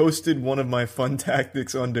 I posted one of my fun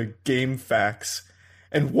tactics onto Game Facts.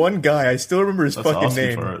 And one guy, I still remember his That's fucking asking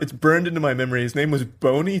name. for it. It's burned into my memory. His name was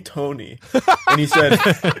Boney Tony. And he said,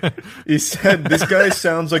 this guy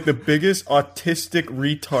sounds like the biggest autistic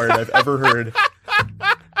retard I've ever heard.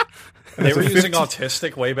 And They it's a were using 15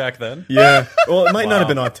 autistic way back then. Yeah. Well, it might not have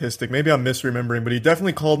Wow. been autistic. Maybe I'm misremembering, but he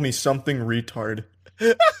definitely called me something retard.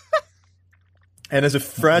 And as a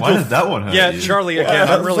fragile, Why did that one hurt Yeah, you? Charlie. Again, that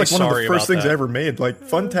I'm was really like one sorry of the first about things that. I ever made. Like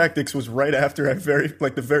Fun Tactics was right after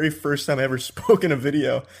the very first time I ever spoke in a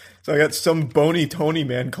video. So I got some bony Tony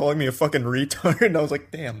man calling me a fucking retard, and I was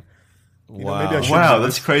like, damn. You know, maybe I should Wow, do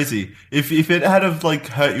that's this. crazy. If it had have like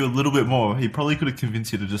hurt you a little bit more, he probably could have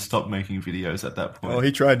convinced you to just stop making videos at that point. Oh,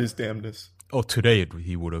 he tried his damnedest. Oh, today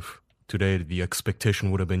he would have. Today the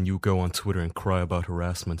expectation would have been you go on Twitter and cry about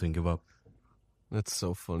harassment and give up. That's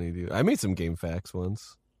so funny, dude. I made some game facts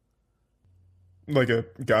once. Like a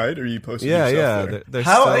guide, or you posted Yeah, yourself yeah. there? They're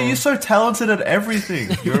How so... are you so talented at everything?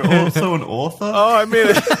 You're also an author? Oh, I made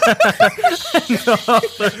it,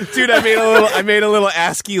 dude. I made a little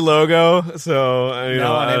ASCII logo. So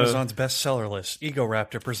Now on Amazon's bestseller list,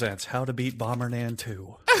 Egoraptor presents How to Beat Bomberman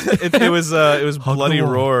 2. it was Bloody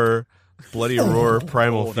Roar,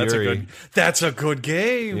 Primal Fury. That's a good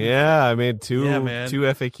game. Yeah, I made two man.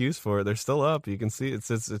 FAQs for it. They're still up. You can see it's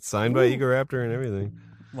signed by Egoraptor and everything.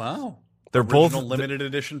 Wow. They're Original both limited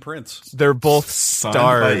edition prints. They're both Signed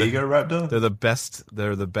starred. by Egoraptor? They're the best.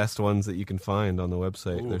 They're the best ones that you can find on the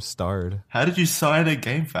website. Ooh. They're starred. How did you sign a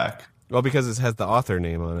game fact? Well, because it has the author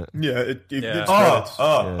name on it. Yeah, it's Yeah. credits.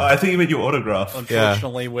 I think you meant your autograph.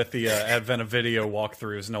 Unfortunately, with the advent of video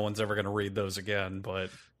walkthroughs, no one's ever going to read those again.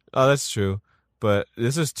 But Oh, that's true. But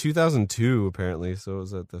this is 2002 apparently, so it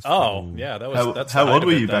was at this. yeah, that's How the height old of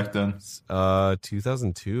were it you then. back then?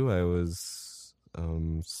 2002. I was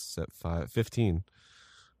 15.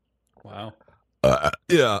 Wow.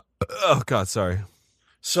 Yeah. Oh God, sorry.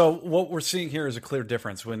 So what we're seeing here is a clear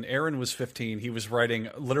difference. When Aaron was 15, he was writing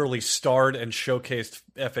literally starred and showcased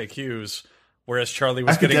FAQs, whereas Charlie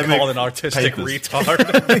was getting Academic called an autistic papers.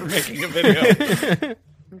 retard for making a video.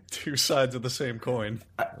 Two sides of the same coin.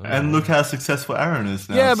 And look how successful Aaron is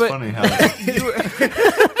now. Yeah, it's but- funny how...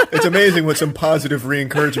 It's amazing what some positive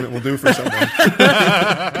re-encouragement will do for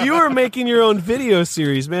someone. You were making your own video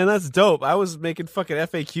series, man. That's dope. I was making fucking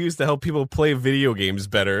FAQs to help people play video games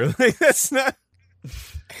better. Like,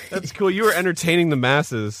 that's cool. You were entertaining the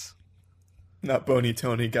masses. Not Bony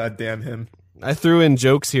Tony, goddamn him. I threw in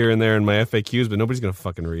jokes here and there in my FAQs, but nobody's gonna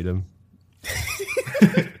fucking read them.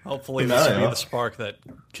 Hopefully this will be the spark that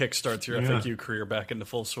kickstarts your FAQ career back into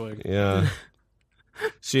full swing. Yeah.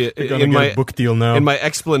 See, You're gonna in get my a book deal now. in my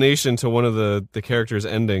explanation to one of the characters'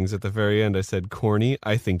 endings at the very end, I said, "Corny,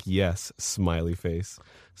 I think yes." Smiley face.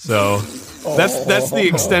 So that's the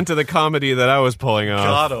extent of the comedy that I was pulling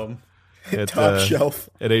off. Got him. At, Top shelf.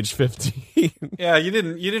 at age 15. Yeah, you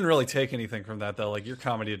didn't really take anything from that though. Like your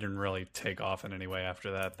comedy didn't really take off in any way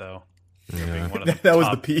after that though. Being one of the That was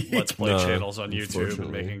top the peak. Let's Play No, channels on YouTube and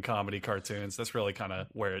unfortunately. making comedy cartoons. That's really kind of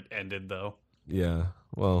where it ended though. Yeah.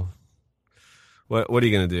 Well, what are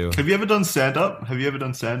you gonna do? Have you ever done stand-up?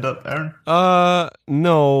 Aaron?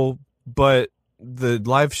 No, but the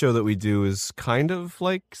live show that we do is kind of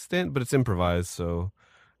like but it's improvised. So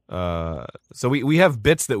we have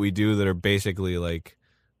bits that we do that are basically like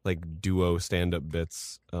duo stand-up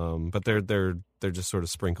bits. But they're just sort of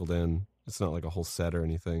sprinkled in. It's not like a whole set or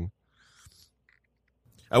anything.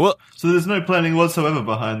 I will. So there's no planning whatsoever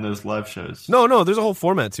behind those live shows? No, there's a whole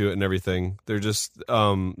format to it and everything. They're just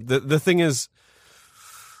the thing is,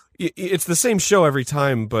 it's the same show every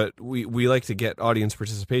time, but we like to get audience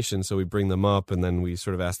participation, so we bring them up and then we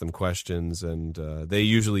sort of ask them questions, and they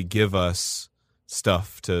usually give us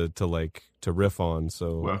stuff to riff on.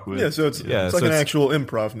 So Work with. Yeah, so it's Yeah, like so an it's- actual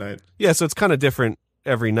improv night. yeah, so it's kind of different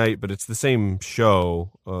every night, but it's the same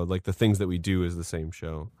show. Like the things that we do is the same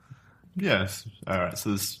show. Yes. All right.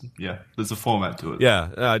 So there's a format to it. Yeah,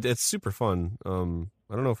 it's super fun.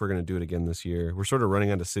 I don't know if we're going to do it again this year. We're sort of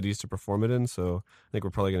running out of cities to perform it in, so I think we're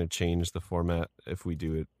probably going to change the format if we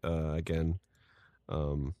do it again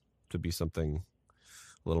to be something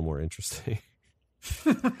a little more interesting.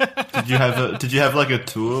 Did you have like a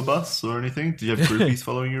tour bus or anything? Did you have groupies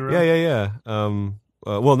following you around? Yeah.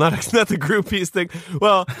 Well, not the groupies thing.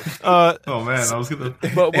 Well, Oh man, I was gonna.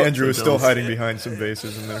 but Andrew is still jealous. hiding behind some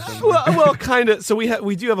vases in there somewhere. well, kind of. So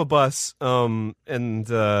we do have a bus, and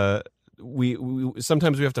we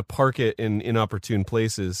sometimes we have to park it in inopportune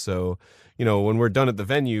places. So when we're done at the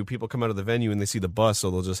venue, people come out of the venue and they see the bus, so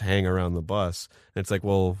they'll just hang around the bus. And it's like,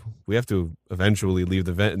 well, we have to eventually leave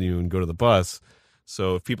the venue and go to the bus.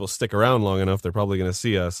 So if people stick around long enough, they're probably going to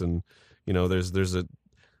see us. And there's a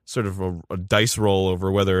sort of a dice roll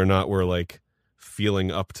over whether or not we're like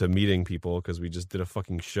feeling up to meeting people, because we just did a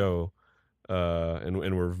fucking show, and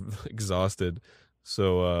we're exhausted.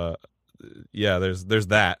 So yeah, there's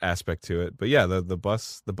that aspect to it. But yeah, the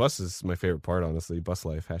bus is my favorite part, honestly. Bus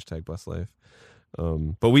life, #bus life.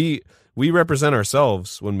 But we represent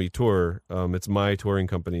ourselves when we tour. It's my touring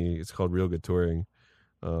company. It's called Real Good Touring.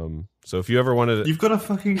 So if you ever wanted to, You've got a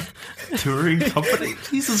fucking touring company?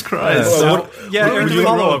 Jesus Christ.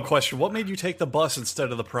 Follow-up question. What made you take the bus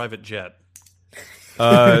instead of the private jet?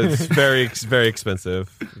 it's very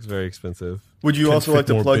expensive. It's very expensive. Would you also like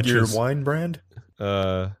to more plug your bitches. wine brand?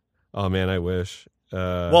 Oh man, I wish.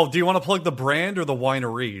 Well, do you want to plug the brand or the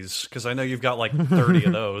wineries? Because I know you've got like 30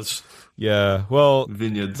 of those. Yeah, well,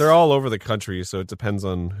 Vineyards. they're all over the country, so it depends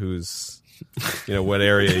on who's, what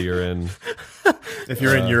area you're in. If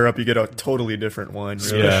you're in Europe, you get a totally different wine.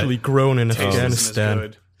 Really. Yeah. Especially grown in Taste isn't as Afghanistan.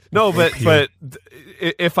 good. No, but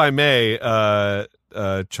if I may,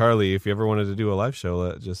 Charlie, if you ever wanted to do a live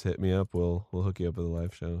show, just hit me up. We'll hook you up with a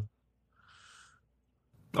live show.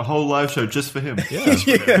 A whole live show just for him. Yeah.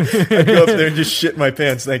 I go up there and just shit my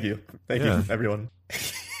pants. Thank you, everyone.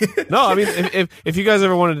 No, I mean, if you guys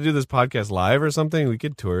ever wanted to do this podcast live or something, we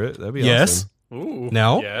could tour it. That'd be Yes. awesome. Ooh,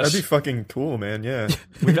 Now? yes. That'd be fucking cool, man. Yeah.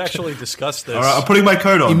 We've actually discussed this. All right, I'm putting my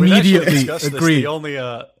coat on. We've actually Immediately discussed this. agree. The only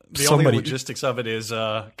Somebody- logistics of it is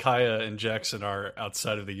Kaya and Jackson are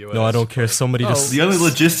outside of the U.S. No, I don't care. Somebody just The only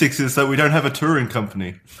logistics is that we don't have a touring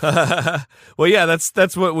company. Well, yeah,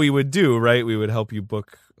 that's what we would do, right? We would help you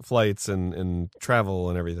book flights and travel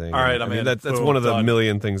and everything. All right, I I'm mean, in. that's Boom, one of the done.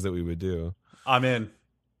 million things that we would do. I'm in.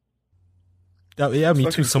 yeah, me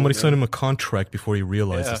fucking too. Somebody cool, sent man. him a contract before he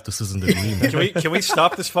realizes Yeah. this isn't a dream. Can we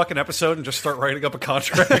stop this fucking episode and just start writing up a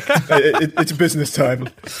contract? It's business time.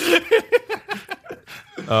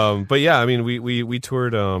 But yeah, I mean, we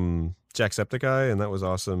toured Jacksepticeye, and that was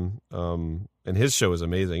awesome. And his show is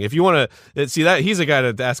amazing. If you want to see that, he's a guy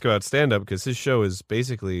to ask about stand up because his show is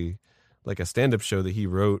basically like a stand up show that he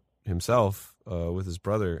wrote himself with his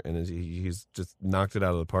brother, and he's just knocked it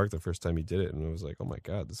out of the park the first time he did it. And I was like, oh my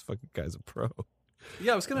god, this fucking guy's a pro.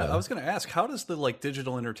 Yeah, I was gonna ask, how does the like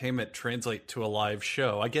digital entertainment translate to a live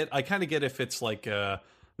show? I kind of get if it's like a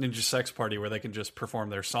Ninja Sex Party where they can just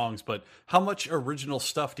perform their songs, but how much original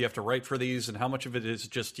stuff do you have to write for these, and how much of it is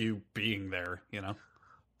just you being there?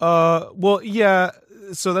 Well, yeah.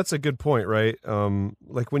 So that's a good point, right?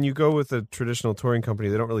 Like when you go with a traditional touring company,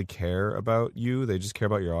 they don't really care about you; they just care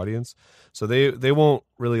about your audience. So they won't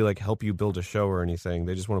really like help you build a show or anything.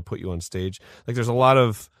 They just want to put you on stage. Like there's a lot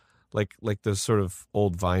of like those sort of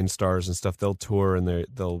old Vine stars and stuff. They'll tour and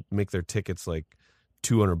they'll make their tickets like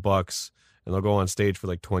 $200, and they'll go on stage for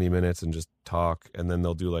like 20 minutes and just talk, and then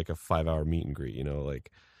they'll do like a 5-hour meet and greet. Like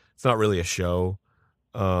it's not really a show.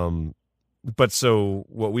 But so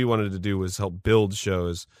what we wanted to do was help build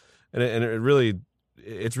shows, and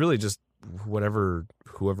it's really just whoever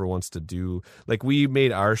wants to do. Like we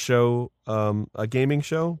made our show a gaming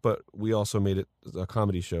show, but we also made it a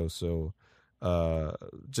comedy show. So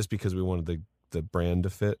just because we wanted the brand to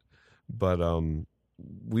fit, but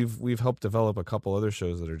we've helped develop a couple other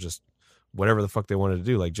shows that are just whatever the fuck they wanted to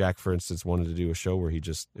do. Like Jack, for instance, wanted to do a show where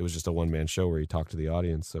it was just a one-man show where he talked to the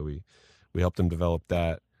audience. So we helped him develop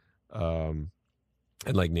that. And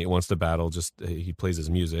like Nate Wants to Battle, just he plays his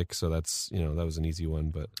music, so that's that was an easy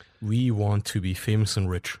one. But We want to be famous and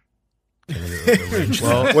rich.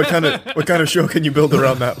 Well, what kind of show can you build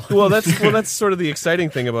around that? well, that's sort of the exciting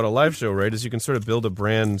thing about a live show, right? Is you can sort of build a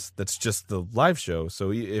brand that's just the live show.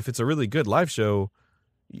 So if it's a really good live show,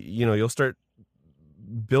 you'll start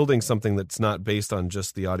building something that's not based on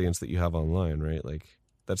just the audience that you have online, right? Like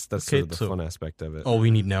that's sort of the fun aspect of it. All we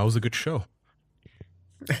need now is a good show.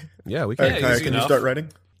 Yeah, we All can. right, Kaya, easy can you enough. start writing?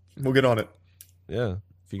 We'll get on it. Yeah.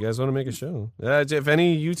 If you guys want to make a show, if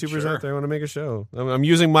any YouTubers out there want to make a show, I'm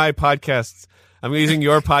using my podcast. I'm using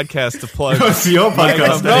your podcast to plug. It's your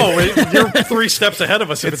podcast. No, you're 3 steps ahead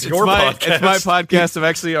of us. If it's your podcast, It's my podcast. I've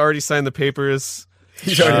actually already signed the papers.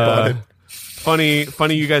 He's already bought it.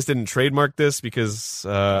 Funny, you guys didn't trademark this because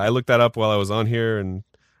I looked that up while I was on here and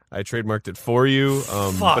I trademarked it for you.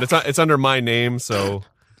 But it's under my name, so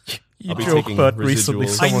You I'll be joke taking about recently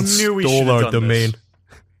residuals. someone I knew we stole should've our done this. domain.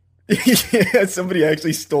 Yeah, somebody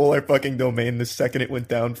actually stole our fucking domain the second it went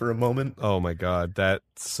down for a moment. Oh my god, that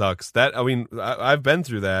sucks. I've been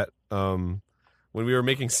through that. When we were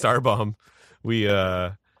making Starbomb, we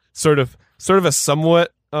sort of a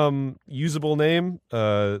somewhat usable name.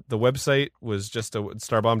 The website was just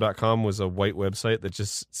starbomb.com was a white website that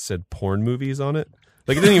just said porn movies on it.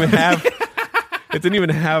 Like it didn't even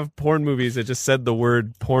have porn movies. It just said the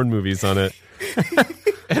word porn movies on it.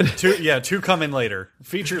 two come in later.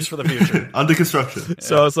 Features for the future. Under construction.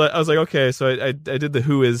 So I was like, okay. So I did the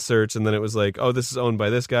who is search, and then it was like, oh, this is owned by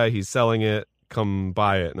this guy. He's selling it. Come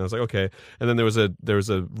buy it. And I was like, okay. And then there was a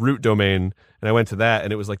root domain, and I went to that,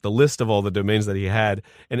 and it was like the list of all the domains that he had,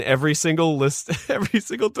 and every single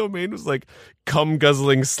domain was like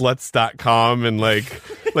cumguzzlingsluts.com and like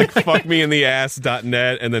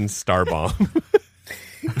fuckmeintheass.net and then Starbomb.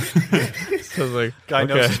 So I was like, Guy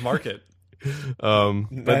knows okay. his market. But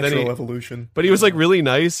then Natural evolution. But he was like really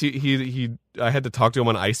nice. He I had to talk to him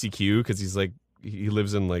on ICQ because he's like he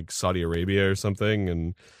lives in like Saudi Arabia or something,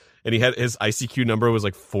 and he had his ICQ number was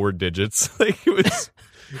like 4 digits. Like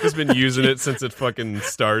he's been using it since it fucking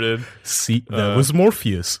started. See, that was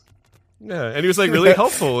Morpheus. Yeah, and he was like really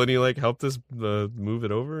helpful, and he like helped us move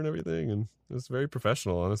it over and everything, and it was very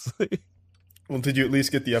professional, honestly. Well, did you at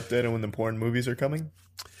least get the update on when the porn movies are coming?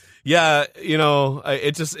 Yeah,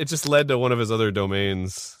 it just led to one of his other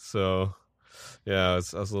domains, so yeah, I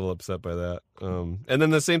was a little upset by that. And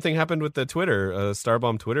then the same thing happened with the Twitter.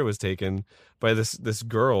 Starbomb Twitter was taken by this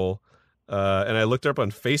girl, and I looked her up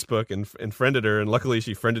on Facebook and friended her, and luckily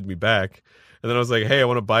she friended me back. And then I was like, "Hey, I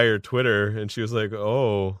want to buy your Twitter," and she was like,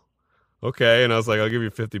 "Oh, okay." And I was like, "I'll give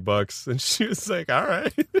you $50," and she was like, "All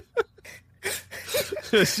right."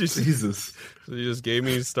 Jesus. She just gave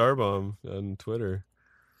me Starbomb on Twitter.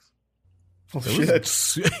 Oh,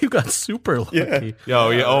 shit. You got super lucky. Yeah. Oh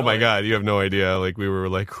yeah! Oh my God! You have no idea. Like we were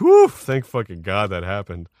like, "Whew! Thank fucking God that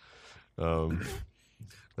happened." But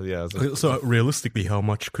yeah. So realistically, how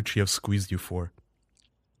much could she have squeezed you for?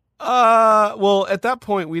 Well, at that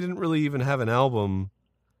point, we didn't really even have an album,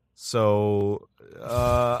 so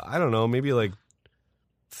I don't know, maybe like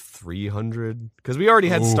 300, because we already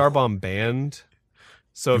had Starbomb banned.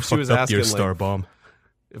 So if she was asking your like Starbomb.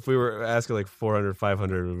 If we were asking like 400,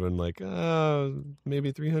 500, we've been like,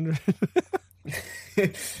 maybe 300.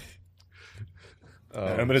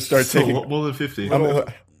 I'm going to start taking more than 50.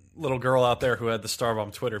 Little girl out there who had the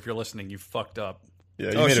Starbomb Twitter, if you're listening, you fucked up.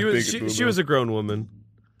 Yeah, you made a big she was a grown woman.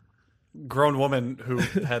 Grown woman who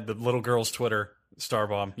had the little girl's Twitter,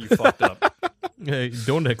 Starbomb, you fucked up. Hey,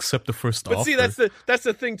 don't accept the first offer. But see, that's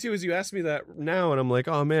the thing too, is you ask me that now, and I'm like,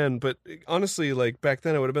 oh man. But honestly, like back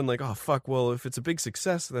then, I would have been like, oh fuck. Well, if it's a big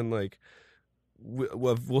success, then like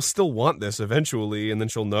we'll still want this eventually, and then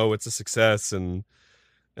she'll know it's a success, and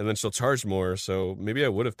then she'll charge more. So maybe I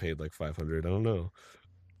would have paid like 500. I don't know.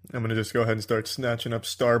 I'm going to just go ahead and start snatching up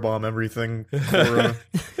Starbomb everything for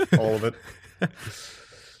all of it.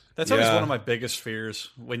 That's always one of my biggest fears,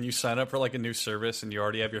 when you sign up for like a new service and you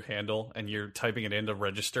already have your handle and you're typing it in to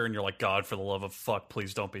register and you're like, God, for the love of fuck,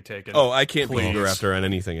 please don't be taken. Oh, I can't be Please. Egoraptor on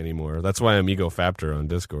anything anymore. That's why I'm Egofaptor on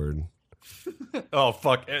Discord. Oh,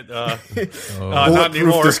 fuck. Not Bulletproof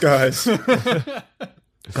anymore. disguise.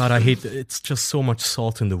 God, I hate that. It's just so much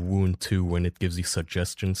salt in the wound, too, when it gives you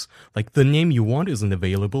suggestions. Like, the name you want isn't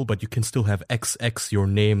available, but you can still have XX your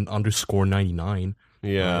name _99.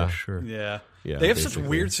 Yeah. Sure. Yeah. Yeah, They have such basically.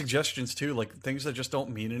 weird suggestions, too, like things that just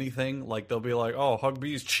don't mean anything. Like, they'll be like, oh,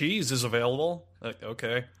 Hugbee's cheese is available. Like,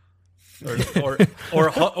 okay. Or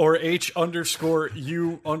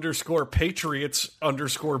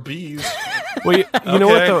H_U_Patriots_bees. Well, you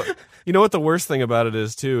know Okay. what you know what the worst thing about it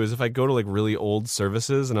is too is if I go to like really old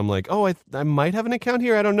services and I'm like, oh, I might have an account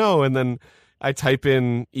here, I don't know, and then I type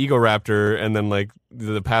in Egoraptor and then like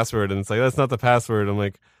the password and it's like that's not the password. I'm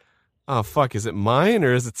like, oh fuck, is it mine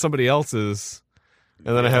or is it somebody else's?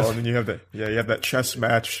 And then I have and then you have that chess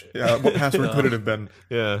match. Yeah, what password could it have been?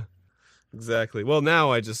 yeah, exactly. Well,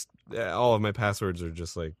 now I just all of my passwords are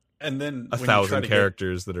just like And then 1,000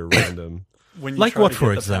 characters that are random. When you Like try what, to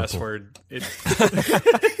for get the example? Password,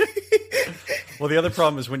 well, the other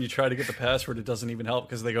problem is when you try to get the password, it doesn't even help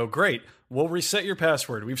because they go, great, we'll reset your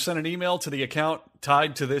password. We've sent an email to the account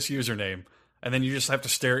tied to this username. And then you just have to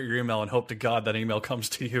stare at your email and hope to God that email comes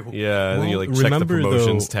to you. Yeah, and then you Well, like check the remember,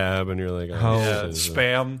 promotions though, tab and you're like, oh, how- Yeah, this is a-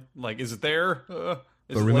 spam. Like, is it there? But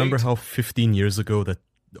Is it remember late? how 15 years ago that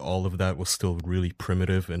all of that was still really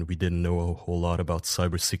primitive and we didn't know a whole lot about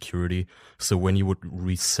cybersecurity? So when you would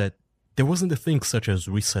reset, there wasn't a thing such as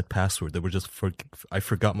reset password. They were just, I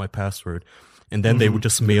forgot my password. And then they would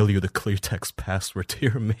just mail you the clear text password to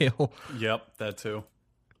your mail. Yep, that too.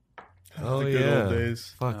 Oh The good yeah, old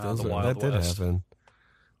days. fuck, Ah, those the were, Wild that did West. happen.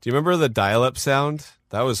 Do you remember the dial-up sound?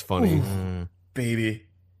 That was funny. Baby.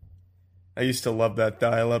 I used to love that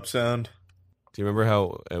dial-up sound. Do you remember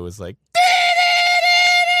how it was like?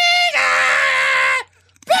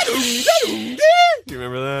 Do you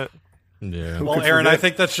remember that? Yeah. Well, could Aaron, I forget?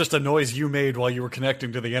 think that's just a noise you made while you were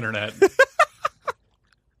connecting to the internet.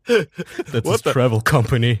 That's his travel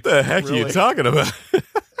company. What the heck are you Really? talking about?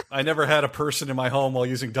 I never had a person in my home while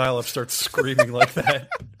using dial-up start screaming like that.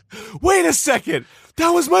 Wait a second, that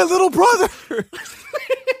was my little brother.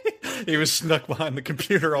 He was snuck behind the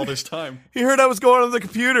computer all this time. He heard I was going on the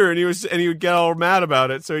computer, and he would get all mad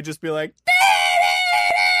about it. So he'd just be like,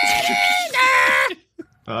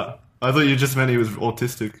 I thought you just meant he was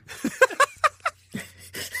autistic.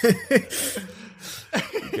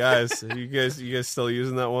 guys, you guys still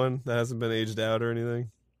using that one that hasn't been aged out or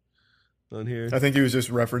anything? on here. I think he was just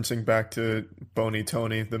referencing back to Bony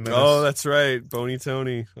Tony, the menace. Oh, that's right. Bony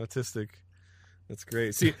Tony, autistic. That's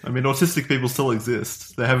great. See, I mean, autistic people still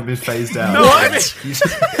exist. They haven't been phased out.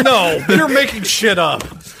 No, you're making shit up.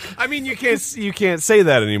 I mean, you can't say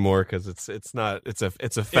that anymore because it's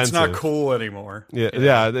offensive. It's not cool anymore.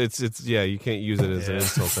 Yeah, you can't use it as an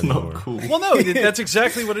insult It's anymore. not cool. Well, no, that's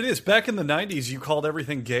exactly what it is. Back in the 90s, you called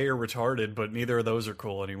everything gay or retarded, but neither of those are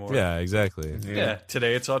cool anymore. Yeah, exactly. Yeah,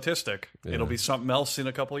 today it's autistic. It'll be something else in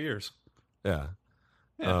a couple of years. Yeah.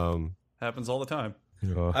 Happens all the time.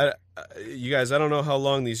 You guys, I don't know how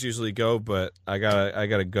long these usually go, but I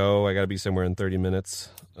gotta go. I gotta be somewhere in 30 minutes.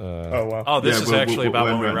 Oh wow. Oh, this is actually about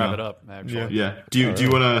when we right wrap now. it up. Actually, Yeah. Do you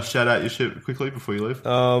want to shout out your shit quickly before you leave?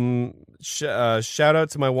 Shout out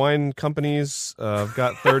to my wine companies. I've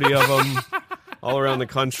got 30 of them all around the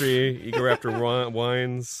country. Egoraptor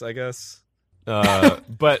wines, I guess.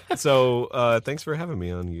 But thanks for having me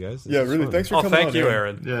on, you guys. This Yeah, is really. fun. Thanks for coming on. thank you,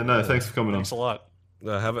 Aaron. Yeah, no, thanks for coming on. Thanks a lot.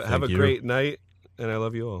 Have a you. great night, and I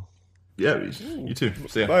love you all. Yeah, you too.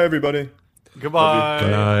 See ya. Bye, everybody. Goodbye.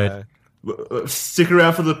 Good night. Bye. Stick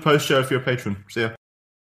around for the post show if you're a patron. See ya.